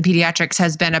always in pediatrics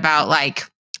has been about like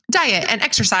diet and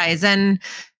exercise and,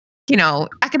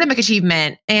 academic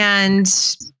achievement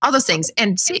and all those things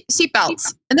and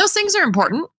seatbelts. And those things are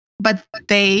important, but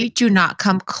they do not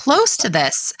come close to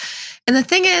this. And the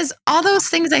thing is, all those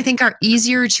things I think are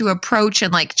easier to approach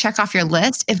and like check off your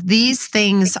list if these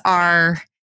things are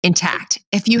intact.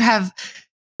 If you have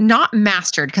not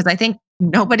mastered, because I think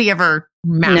nobody ever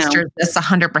masters this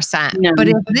 100%. No. But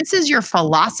if this is your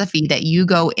philosophy that you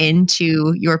go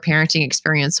into your parenting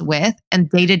experience with, and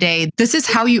day to day, this is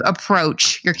how you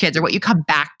approach your kids or what you come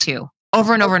back to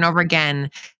over and over and over again,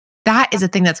 that is a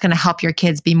thing that's going to help your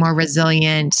kids be more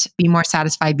resilient, be more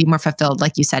satisfied, be more fulfilled,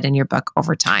 like you said in your book,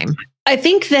 over time. I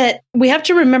think that we have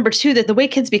to remember too that the way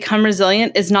kids become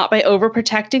resilient is not by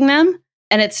overprotecting them,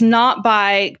 and it's not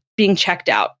by being checked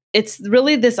out. It's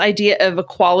really this idea of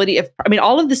equality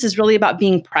all of this is really about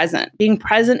being present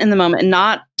in the moment,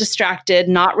 not distracted,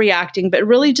 not reacting, but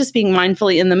really just being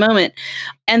mindfully in the moment.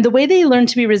 And the way they learn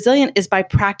to be resilient is by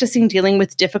practicing dealing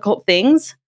with difficult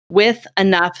things with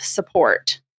enough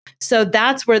support. So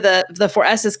that's where the four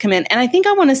S's come in. And I think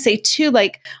I want to say too,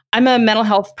 like, I'm a mental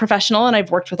health professional and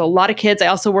I've worked with a lot of kids. I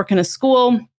also work in a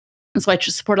school. And so I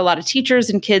support a lot of teachers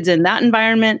and kids in that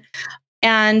environment.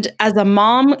 And as a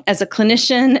mom, as a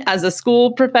clinician, as a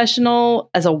school professional,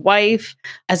 as a wife,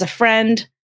 as a friend,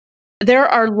 there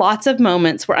are lots of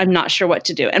moments where I'm not sure what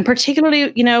to do. And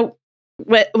particularly,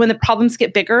 when the problems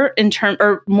get bigger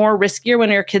or more riskier when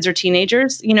your kids are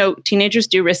teenagers, teenagers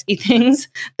do risky things.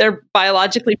 They're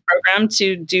biologically programmed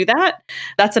to do that.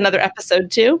 That's another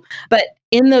episode too. But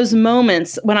in those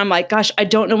moments when I'm like, gosh, I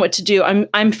don't know what to do.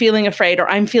 I'm feeling afraid, or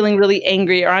I'm feeling really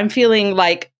angry, or I'm feeling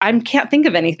like I can't think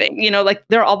of anything. Like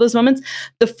there are all those moments.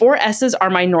 The four S's are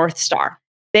my North Star.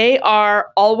 They are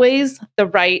always the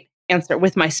right answer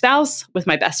with my spouse, with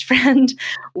my best friend,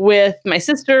 with my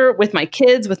sister, with my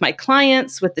kids, with my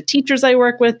clients, with the teachers I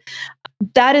work with.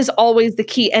 That is always the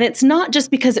key. And it's not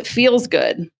just because it feels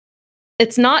good.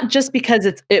 It's not just because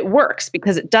it works,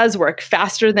 because it does work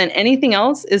faster than anything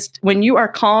else. Is when you are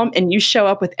calm and you show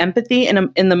up with empathy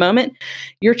in the moment,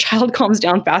 your child calms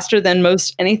down faster than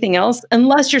most anything else,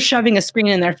 unless you're shoving a screen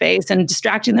in their face and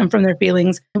distracting them from their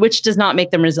feelings, which does not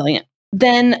make them resilient.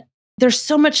 Then there's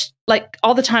so much, like,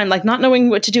 all the time, like not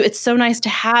knowing what to do. It's so nice to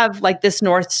have like this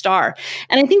North Star.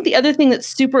 And I think the other thing that's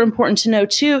super important to know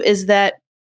too is that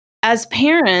as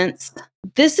parents,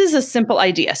 this is a simple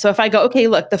idea. So if I go, okay,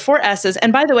 look, the four S's,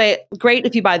 and by the way, great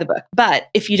if you buy the book, but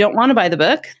if you don't want to buy the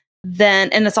book, then,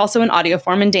 and it's also in audio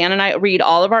form, and Dan and I read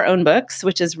all of our own books,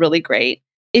 which is really great.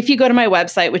 If you go to my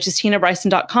website, which is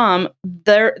tinabryson.com,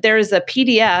 there is a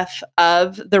PDF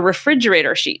of the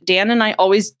refrigerator sheet. Dan and I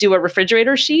always do a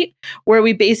refrigerator sheet where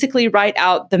we basically write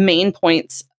out the main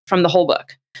points from the whole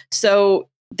book. So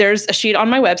there's a sheet on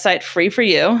my website free for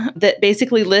you that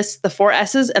basically lists the 4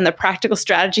 S's and the practical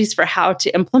strategies for how to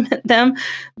implement them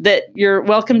that you're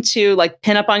welcome to like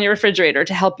pin up on your refrigerator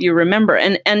to help you remember.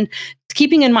 And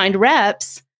keeping in mind,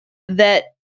 reps,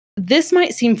 that this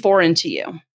might seem foreign to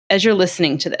you as you're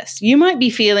listening to this. You might be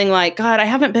feeling like, God, I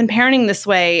haven't been parenting this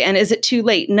way. And is it too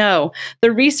late? No,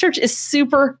 the research is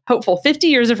super hopeful. 50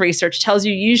 years of research tells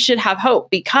you should have hope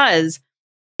because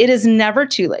it is never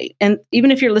too late. And even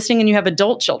if you're listening and you have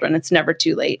adult children, it's never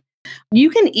too late. You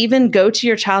can even go to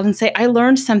your child and say, I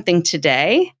learned something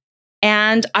today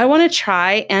and I want to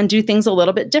try and do things a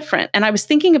little bit different. And I was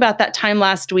thinking about that time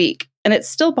last week and it's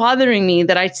still bothering me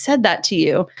that I said that to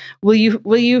you. Will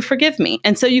you forgive me?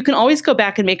 And so you can always go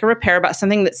back and make a repair about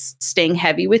something that's staying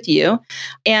heavy with you.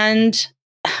 And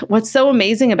what's so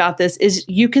amazing about this is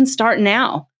you can start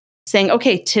now saying,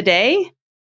 okay, today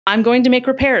I'm going to make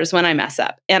repairs when I mess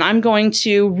up. And I'm going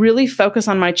to really focus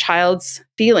on my child's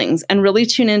feelings and really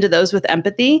tune into those with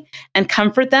empathy and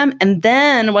comfort them. And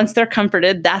then once they're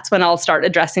comforted, that's when I'll start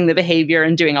addressing the behavior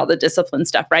and doing all the discipline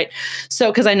stuff, right? So,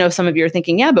 because I know some of you are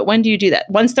thinking, yeah, but when do you do that?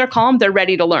 Once they're calm, they're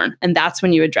ready to learn. And that's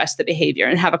when you address the behavior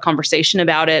and have a conversation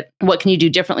about it. What can you do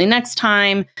differently next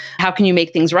time? How can you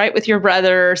make things right with your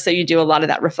brother? So you do a lot of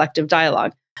that reflective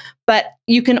dialogue. But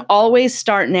you can always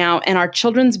start now, and our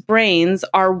children's brains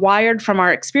are wired from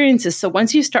our experiences. So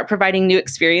once you start providing new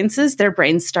experiences, their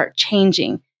brains start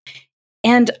changing.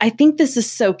 And I think this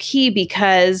is so key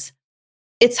because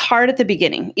it's hard at the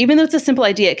beginning. Even though it's a simple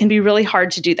idea, it can be really hard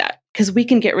to do that because we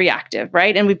can get reactive,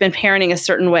 right? And we've been parenting a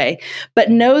certain way. But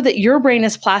know that your brain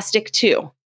is plastic too.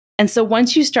 And so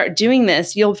once you start doing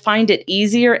this, you'll find it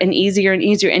easier and easier and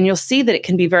easier, and you'll see that it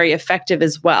can be very effective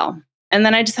as well. And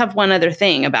then I just have one other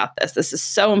thing about this. This is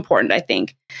so important, I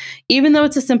think. Even though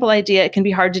it's a simple idea, it can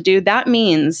be hard to do. That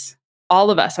means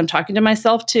all of us, I'm talking to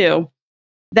myself too,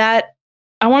 that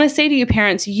I want to say to you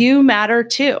parents, you matter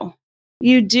too.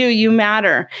 You do, you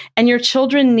matter. And your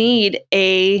children need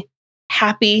a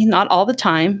happy, not all the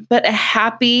time, but a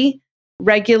happy,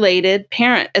 regulated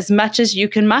parent as much as you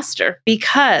can muster,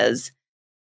 because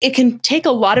it can take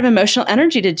a lot of emotional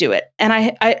energy to do it. And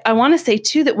I want to say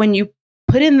too that when you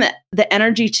put in the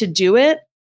energy to do it,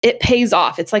 it pays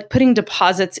off. It's like putting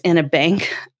deposits in a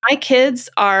bank. My kids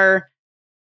are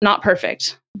not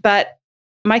perfect, but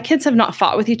my kids have not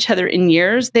fought with each other in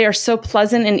years. They are so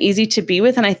pleasant and easy to be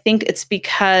with. And I think it's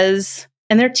because,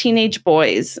 and they're teenage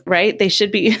boys, right? They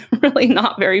should be really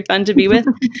not very fun to be with.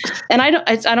 And I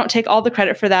don't take all the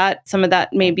credit for that. Some of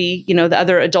that may be, the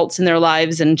other adults in their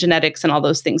lives and genetics and all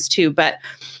those things too. But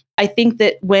I think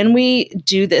that when we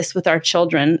do this with our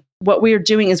children, what we are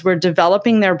doing is we're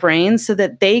developing their brains so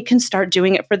that they can start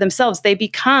doing it for themselves. They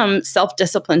become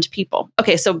self-disciplined people.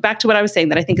 Okay, so back to what I was saying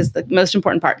that I think is the most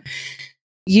important part.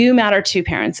 You matter too,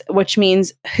 parents, which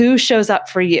means who shows up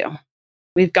for you.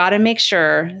 We've got to make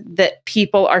sure that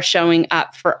people are showing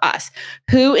up for us.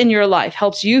 Who in your life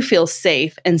helps you feel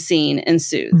safe and seen and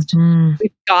soothed? Mm-hmm.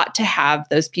 We've got to have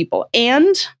those people.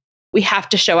 And we have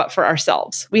to show up for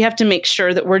ourselves. We have to make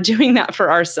sure that we're doing that for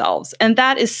ourselves. And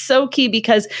that is so key,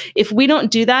 because if we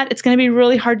don't do that, it's going to be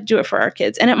really hard to do it for our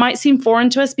kids. And it might seem foreign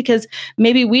to us because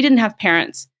maybe we didn't have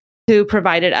parents who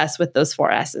provided us with those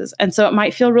 4 S's. And so it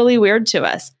might feel really weird to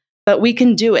us, but we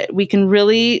can do it. We can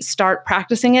really start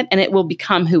practicing it and it will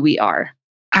become who we are.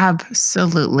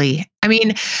 Absolutely. I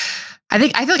mean, I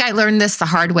feel like I learned this the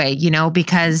hard way,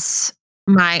 because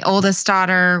my oldest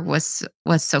daughter was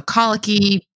so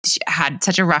colicky. She had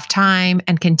such a rough time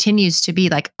and continues to be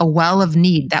like a well of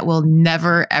need that will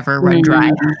never, ever run dry.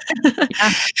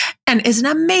 Yeah. And is an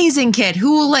amazing kid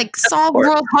who will solve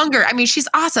world hunger. I mean, she's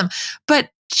awesome, but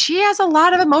she has a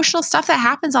lot of emotional stuff that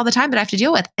happens all the time that I have to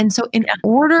deal with. And so in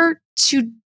order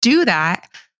to do that,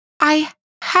 I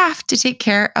have to take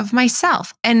care of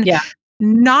myself. And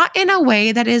not in a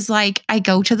way that is like I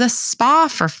go to the spa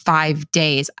for 5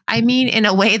 days. I mean, in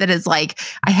a way that is like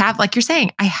I have, like you're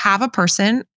saying, I have a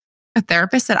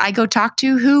therapist that I go talk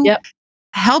to who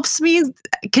helps me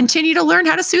continue to learn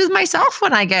how to soothe myself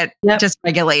when I get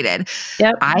dysregulated.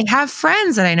 I have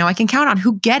friends that I know I can count on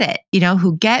who get it,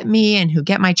 who get me and who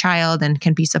get my child and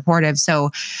can be supportive. So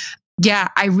yeah,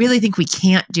 I really think we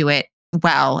can't do it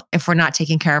well if we're not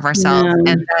taking care of ourselves,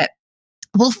 and that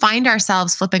we'll find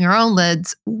ourselves flipping our own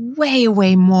lids way,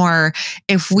 way more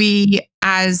if we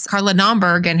as Carla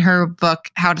Naumberg in her book,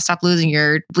 How to Stop Losing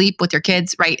Your Bleep with Your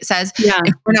Kids, right, says, Yeah.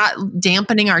 if we're not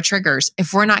dampening our triggers,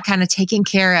 if we're not kind of taking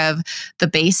care of the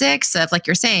basics of, like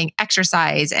you're saying,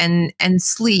 exercise and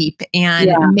sleep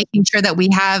and making sure that we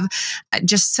have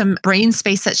just some brain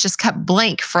space that's just kept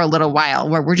blank for a little while,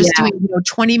 where we're just doing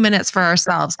 20 minutes for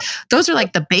ourselves. Those are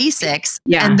like the basics.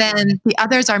 Yeah. And then the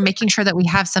others are making sure that we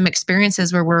have some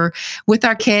experiences where we're with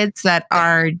our kids that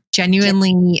are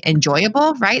genuinely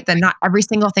enjoyable, right? That not every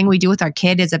single thing we do with our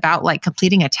kid is about like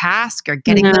completing a task or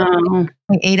getting them from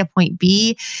point A to point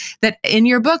B. That in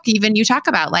your book, even you talk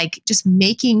about like just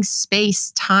making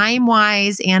space time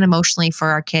wise and emotionally for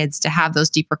our kids to have those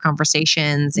deeper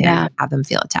conversations and have them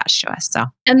feel attached to us. So,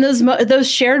 and those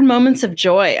shared moments of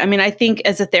joy. I mean, I think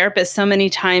as a therapist, so many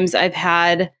times I've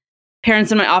had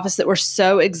parents in my office that were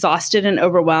so exhausted and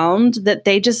overwhelmed that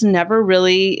they just never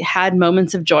really had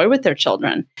moments of joy with their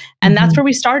children. And that's where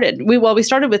we started. We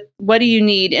started with, what do you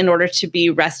need in order to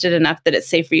be rested enough that it's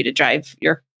safe for you to drive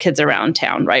your kids around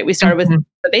town, right? We started with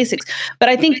the basics. But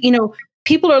I think,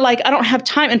 people are like, I don't have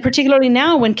time. And particularly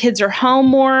now when kids are home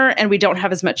more and we don't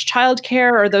have as much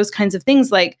childcare or those kinds of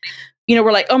things, like,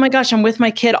 we're like, oh my gosh, I'm with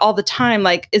my kid all the time.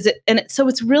 Like, so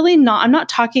it's really not, I'm not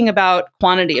talking about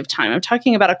quantity of time. I'm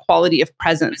talking about a quality of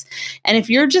presence. And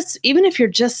even if you're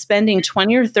just spending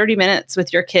 20 or 30 minutes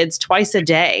with your kids twice a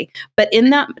day, but in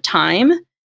that time,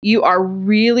 you are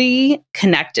really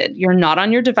connected. You're not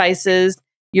on your devices.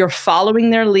 You're following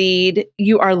their lead.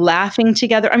 You are laughing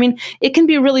together. I mean, it can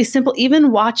be really simple,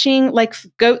 even watching like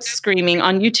goats screaming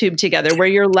on YouTube together where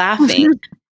you're laughing.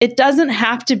 It doesn't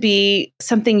have to be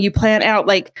something you plan out.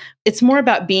 Like, it's more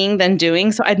about being than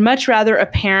doing. So I'd much rather a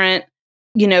parent,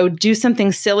 do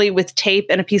something silly with tape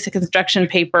and a piece of construction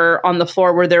paper on the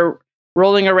floor where they're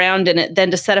rolling around in it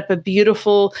than to set up a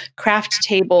beautiful craft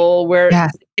table where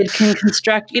it can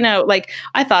construct, like,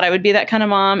 I thought I would be that kind of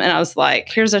mom. And I was like,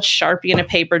 here's a Sharpie and a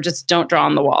paper, just don't draw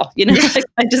on the wall. Like,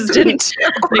 I just didn't.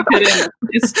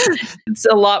 It's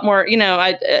a lot more,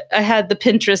 I had the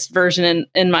Pinterest version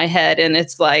in my head, and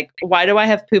it's like, why do I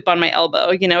have poop on my elbow?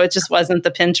 It just wasn't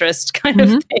the Pinterest kind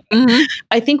of thing.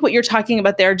 I think what you're talking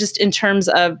about there, just in terms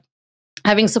of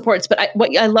having supports. But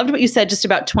I loved what you said just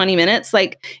about 20 minutes.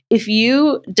 Like, if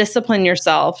you discipline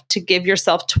yourself to give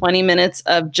yourself 20 minutes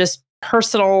of just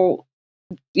personal,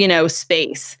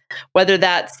 space, whether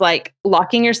that's like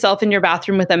locking yourself in your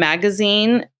bathroom with a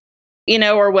magazine,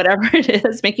 or whatever it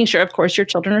is, making sure, of course, your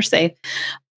children are safe.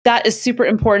 That is super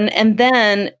important. And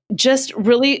then just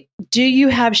really, do you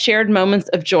have shared moments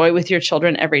of joy with your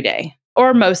children every day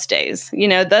or most days?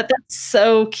 That's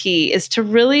so key, is to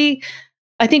really,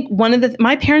 I think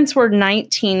my parents were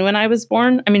 19 when I was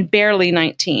born. I mean, barely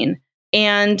 19.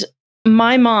 And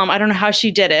my mom, I don't know how she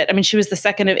did it. I mean, she was the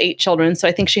second of 8 children. So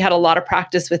I think she had a lot of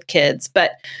practice with kids,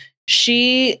 but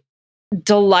she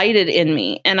delighted in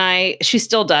me, and she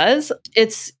still does.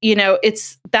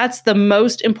 That's the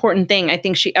most important thing I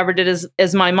think she ever did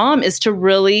as my mom, is to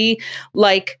really,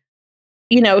 like,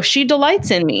 she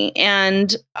delights in me.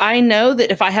 And I know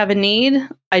that if I have a need,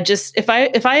 if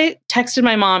I texted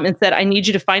my mom and said, I need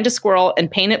you to find a squirrel and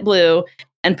paint it blue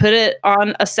and put it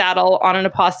on a saddle on an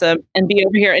opossum and be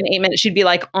over here in 8 minutes, she'd be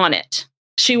like, on it.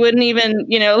 She wouldn't even, like,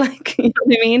 you know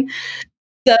what I mean?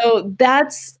 So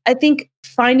that's, I think,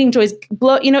 finding joys.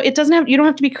 You don't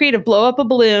have to be creative. Blow up a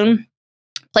balloon,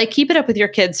 keep it up with your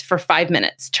kids for 5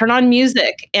 minutes, turn on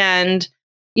music, and,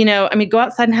 go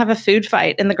outside and have a food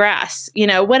fight in the grass,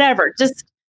 whatever. Just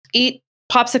eat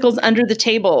popsicles under the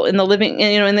table in the living,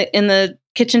 in the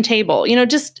kitchen table,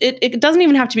 just, it doesn't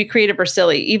even have to be creative or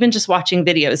silly. Even just watching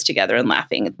videos together and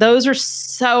laughing. Those are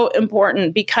so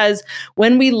important, because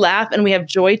when we laugh and we have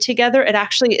joy together, it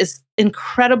actually is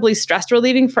incredibly stress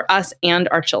relieving for us and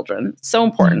our children. So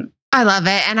important. I love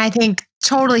it. And I think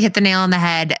totally hit the nail on the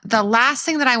head. The last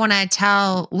thing that I want to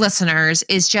tell listeners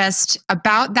is just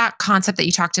about that concept that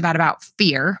you talked about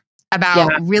fear,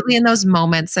 about really in those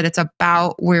moments that it's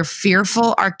about we're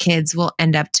fearful our kids will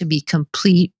end up to be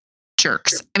complete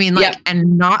jerks. I mean,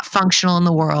 and not functional in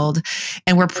the world.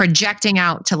 And we're projecting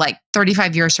out to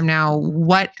 35 years from now,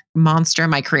 what monster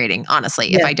am I creating,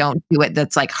 honestly, if I don't do it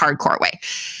that's hardcore way.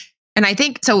 And I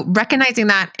think, so recognizing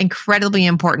that, incredibly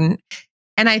important.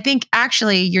 And I think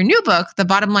actually your new book, The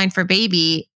Bottom Line for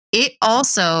Baby, it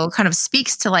also kind of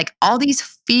speaks to all these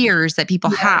fears that people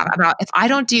have about, if I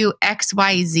don't do X,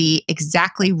 Y, Z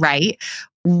exactly right,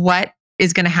 what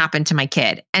is going to happen to my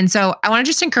kid? And so I want to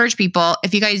just encourage people,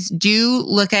 if you guys do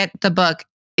look at the book,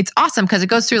 it's awesome because it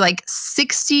goes through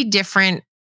 60 different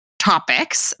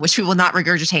topics, which we will not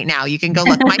regurgitate now. You can go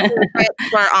look. My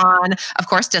favorites are on, of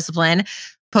course, discipline.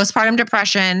 postpartum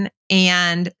depression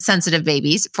and sensitive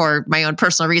babies for my own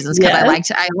personal reasons because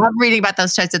Yes. I love reading about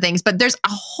those types of things. But there's a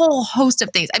whole host of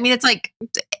things. I mean, it's like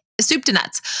soup to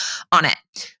nuts on it.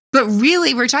 But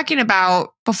really, we're talking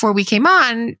about before we came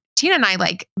on, Tina and I,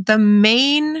 like the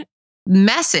main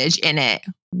message in it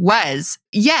was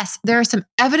yes, there are some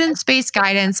evidence based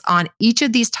guidance on each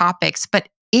of these topics, but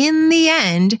in the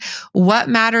end, what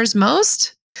matters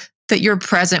most? That you're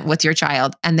present with your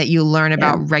child and that you learn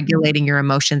about regulating your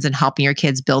emotions and helping your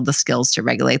kids build the skills to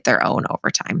regulate their own over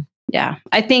time. Yeah.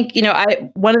 I think,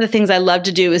 one of the things I love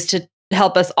to do is to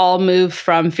help us all move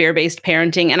from fear-based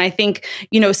parenting. And I think,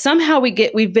 somehow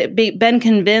we've been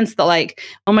convinced that like,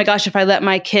 oh my gosh, if I let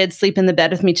my kids sleep in the bed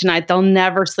with me tonight, they'll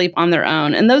never sleep on their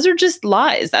own. And those are just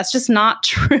lies. That's just not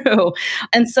true.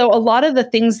 And so a lot of the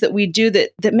things that we do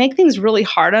that make things really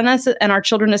hard on us and our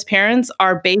children as parents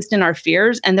are based in our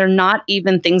fears. And they're not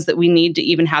even things that we need to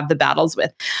even have the battles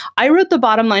with. I wrote The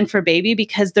Bottom Line for Baby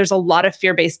because there's a lot of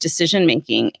fear-based decision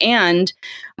making. And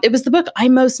it was the book I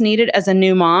most needed as a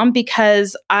new mom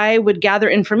because I would gather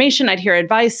information, I'd hear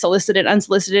advice, solicited,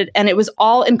 unsolicited, and it was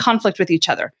all in conflict with each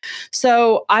other.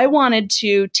 So I wanted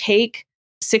to take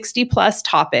 60 plus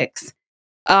topics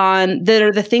that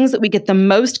are the things that we get the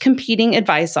most competing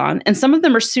advice on. And some of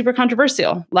them are super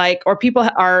controversial, or people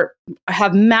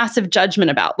have massive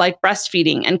judgment about, like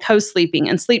breastfeeding and co-sleeping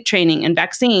and sleep training and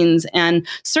vaccines and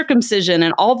circumcision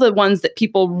and all the ones that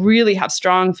people really have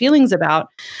strong feelings about.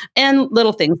 And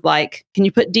little things like, can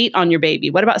you put DEET on your baby?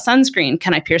 What about sunscreen?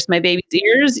 Can I pierce my baby's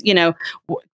ears?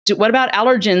 What about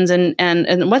allergens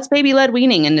and what's baby-led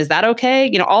weaning? And is that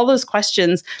okay? All those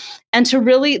questions. And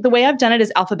the way I've done it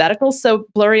is alphabetical. So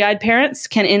blurry-eyed parents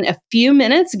can, in a few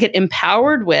minutes, get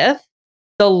empowered with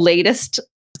the latest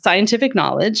scientific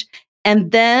knowledge.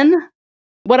 And then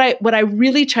what I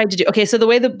really tried to do, okay, so the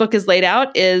way the book is laid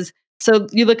out is, so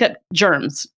you look at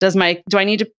germs. Do I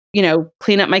need to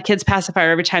clean up my kid's pacifier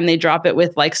every time they drop it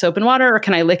with like soap and water, or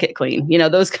can I lick it clean?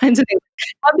 Those kinds of things.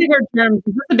 How big are germs?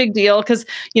 Is this a big deal? Because,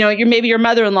 maybe your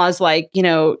mother-in-law is like,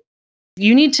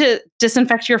 you need to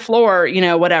disinfect your floor,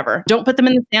 whatever. Don't put them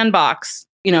in the sandbox,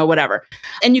 whatever.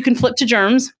 And you can flip to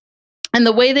germs. And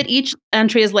the way that each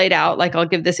entry is laid out, like I'll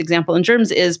give this example in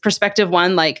germs, is perspective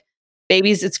one, like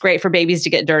babies, it's great for babies to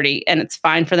get dirty and it's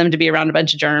fine for them to be around a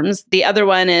bunch of germs. The other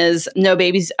one is no,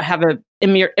 babies have a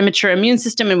immature immune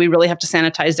system and we really have to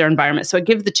sanitize their environment. So I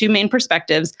give the two main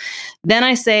perspectives. Then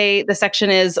I say the section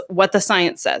is what the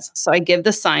science says. So I give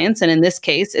the science. And in this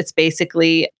case, it's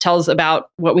basically tells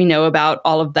about what we know about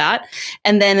all of that.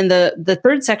 And then in the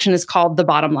third section is called the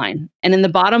bottom line. And in the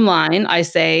bottom line, I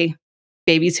say,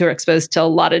 babies who are exposed to a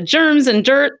lot of germs and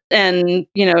dirt and,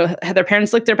 have their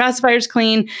parents lick their pacifiers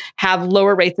clean, have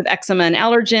lower rates of eczema and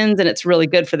allergens, and it's really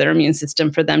good for their immune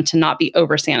system for them to not be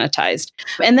over sanitized.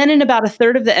 And then in about a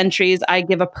third of the entries, I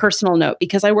give a personal note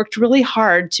because I worked really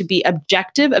hard to be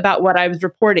objective about what I was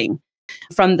reporting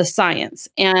from the science.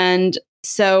 And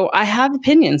so I have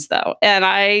opinions though, and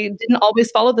I didn't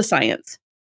always follow the science.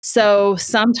 So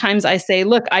sometimes I say,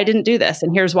 look, I didn't do this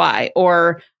and here's why,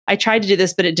 or I tried to do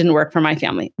this, but it didn't work for my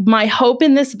family. My hope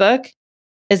in this book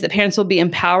is that parents will be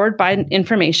empowered by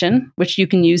information, which you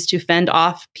can use to fend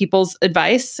off people's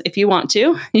advice if you want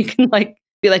to. You can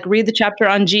read the chapter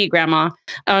on G, grandma,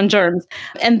 on germs,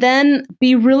 and then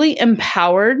be really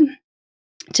empowered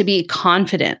to be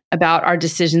confident about our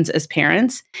decisions as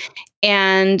parents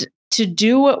and to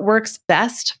do what works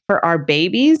best for our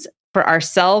babies, for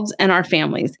ourselves and our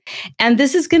families. And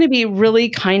this is going to be really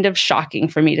kind of shocking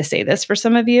for me to say this for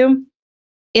some of you.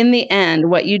 In the end,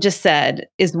 what you just said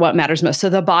is what matters most. So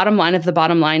the bottom line of the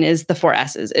bottom line is the 4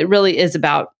 S's. It really is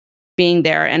about being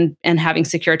there and having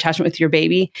secure attachment with your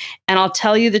baby. And I'll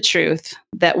tell you the truth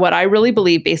that what I really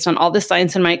believe based on all the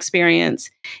science and my experience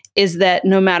is that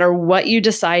no matter what you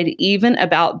decide, even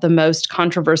about the most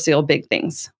controversial big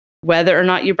things, whether or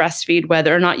not you breastfeed,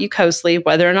 whether or not you co-sleep,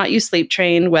 whether or not you sleep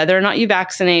train, whether or not you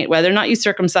vaccinate, whether or not you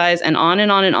circumcise, and on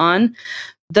and on and on,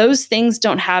 those things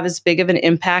don't have as big of an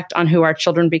impact on who our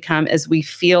children become as we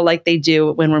feel like they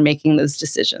do when we're making those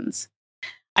decisions.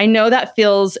 I know that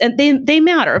feels, and they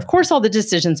matter. Of course, all the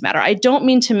decisions matter. I don't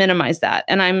mean to minimize that.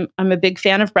 And I'm a big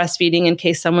fan of breastfeeding in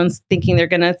case someone's thinking they're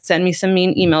going to send me some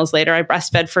mean emails later. I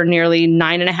breastfed for nearly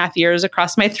 9.5 years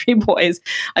across my 3 boys.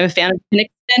 I'm a fan of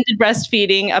extended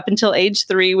breastfeeding up until age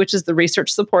 3, which is the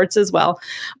research supports as well.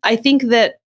 I think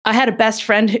that I had a best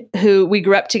friend who we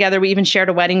grew up together. We even shared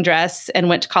a wedding dress and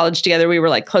went to college together. We were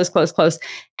like close,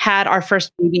 had our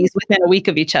first babies within a week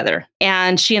of each other.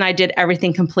 And she and I did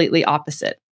everything completely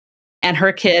opposite. And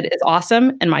her kid is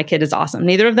awesome, and my kid is awesome.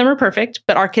 Neither of them are perfect,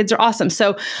 but our kids are awesome.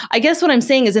 So I guess what I'm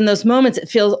saying is in those moments, it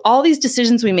feels all these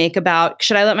decisions we make about,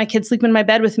 should I let my kid sleep in my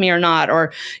bed with me or not?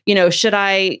 Or, should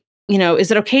I,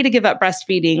 is it okay to give up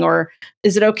breastfeeding? Or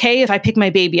is it okay if I pick my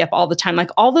baby up all the time?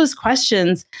 Like all those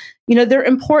questions, they're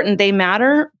important, they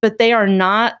matter, but they are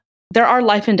not, there are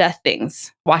life and death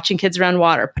things, watching kids around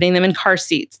water, putting them in car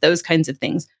seats, those kinds of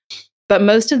things. But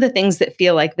most of the things that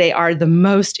feel like they are the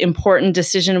most important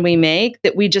decision we make,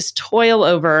 that we just toil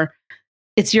over,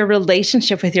 it's your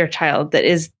relationship with your child that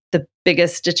is the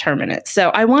biggest determinant. So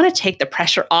I want to take the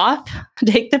pressure off,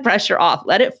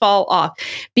 let it fall off.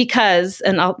 Because,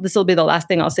 and this will be the last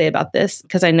thing I'll say about this,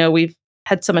 because I know we've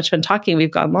had so much fun talking,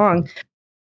 we've gone long,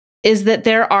 is that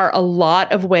there are a lot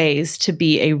of ways to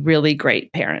be a really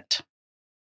great parent.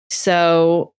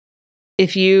 So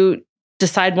if you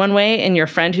decide one way and your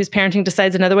friend who's parenting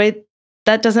decides another way,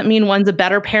 that doesn't mean one's a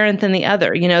better parent than the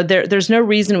other. There's no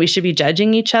reason we should be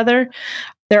judging each other.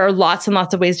 There are lots and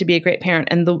lots of ways to be a great parent.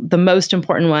 And the most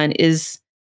important one is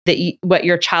that what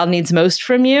your child needs most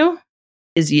from you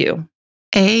is you.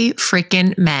 A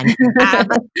freaking men.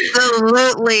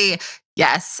 Absolutely.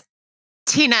 Yes.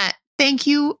 Tina, thank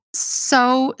you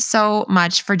so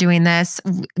much for doing this.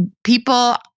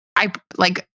 People,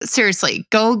 seriously,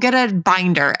 go get a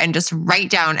binder and just write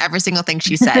down every single thing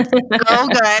she said. So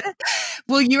good.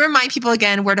 Will you remind people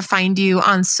again where to find you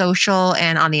on social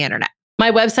and on the internet? My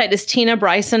website is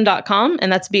tinabryson.com,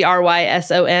 and that's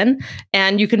Bryson.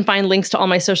 And you can find links to all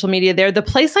my social media there. The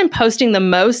place I'm posting the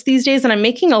most these days, and I'm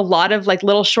making a lot of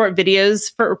little short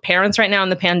videos for parents right now in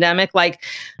the pandemic. Like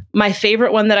my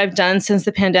favorite one that I've done since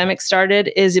the pandemic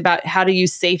started is about how to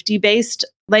use safety-based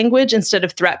language instead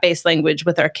of threat-based language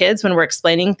with our kids when we're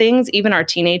explaining things, even our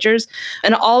teenagers.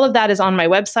 And all of that is on my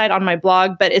website, on my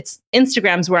blog, but it's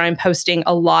Instagram's where I'm posting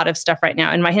a lot of stuff right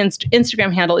now. And my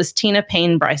Instagram handle is Tina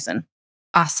Payne Bryson.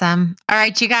 Awesome. All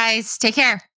right, you guys, take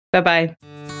care. Bye-bye.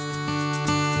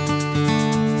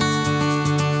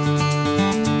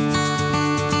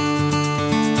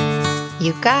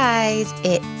 You guys,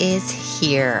 it is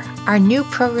here. Our new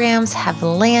programs have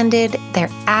landed.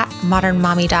 They're at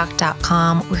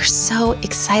modernmommydoc.com. We're so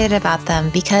excited about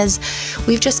them because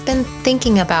we've just been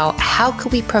thinking about how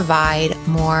could we provide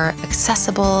more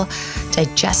accessible,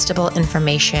 digestible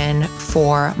information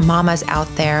for mamas out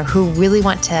there who really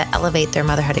want to elevate their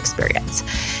motherhood experience.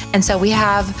 And so we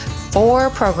have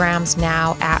 4 programs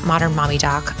now at Modern Mommy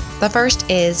Doc. The first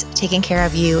is Taking Care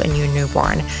of You and Your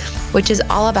Newborn, which is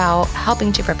all about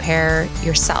helping to prepare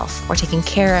yourself or taking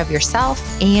care of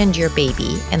yourself and your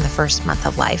baby in the first month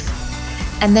of life.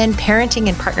 And then Parenting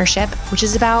in Partnership, which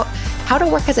is about how to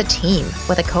work as a team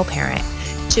with a co-parent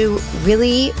to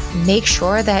really make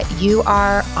sure that you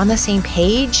are on the same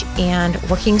page and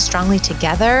working strongly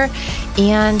together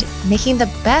and making the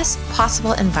best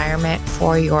possible environment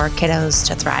for your kiddos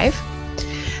to thrive.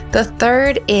 The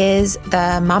third is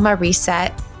the Mama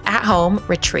Reset at-home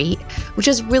retreat, which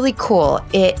is really cool.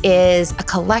 It is a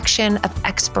collection of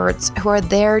experts who are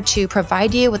there to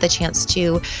provide you with a chance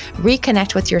to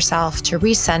reconnect with yourself, to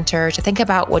recenter, to think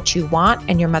about what you want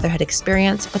in your motherhood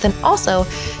experience, but then also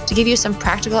to give you some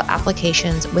practical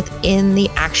applications within the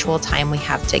actual time we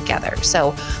have together.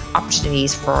 So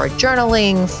opportunities for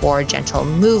journaling, for gentle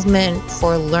movement,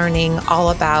 for learning all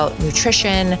about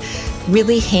nutrition,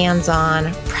 really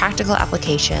hands-on, practical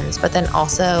applications, but then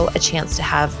also a chance to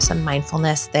have some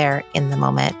mindfulness there in the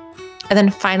moment. And then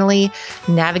finally,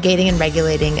 navigating and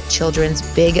regulating children's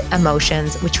big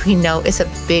emotions, which we know is a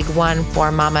big one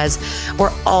for mamas.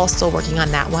 We're all still working on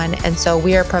that one. And so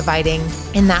we are providing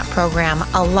in that program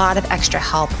a lot of extra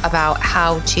help about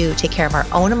how to take care of our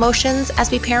own emotions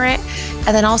as we parent,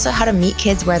 and then also how to meet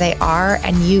kids where they are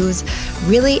and use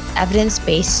really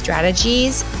evidence-based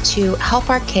strategies to help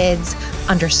our kids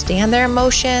understand their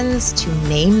emotions, to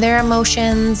name their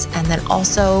emotions, and then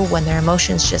also when their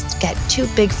emotions just get too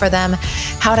big for them,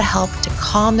 how to help to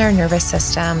calm their nervous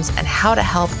systems and how to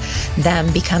help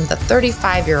them become the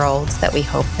 35-year-olds that we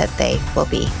hope that they will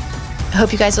be. I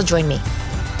hope you guys will join me.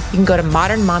 You can go to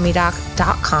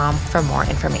modernmommydoc.com for more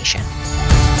information.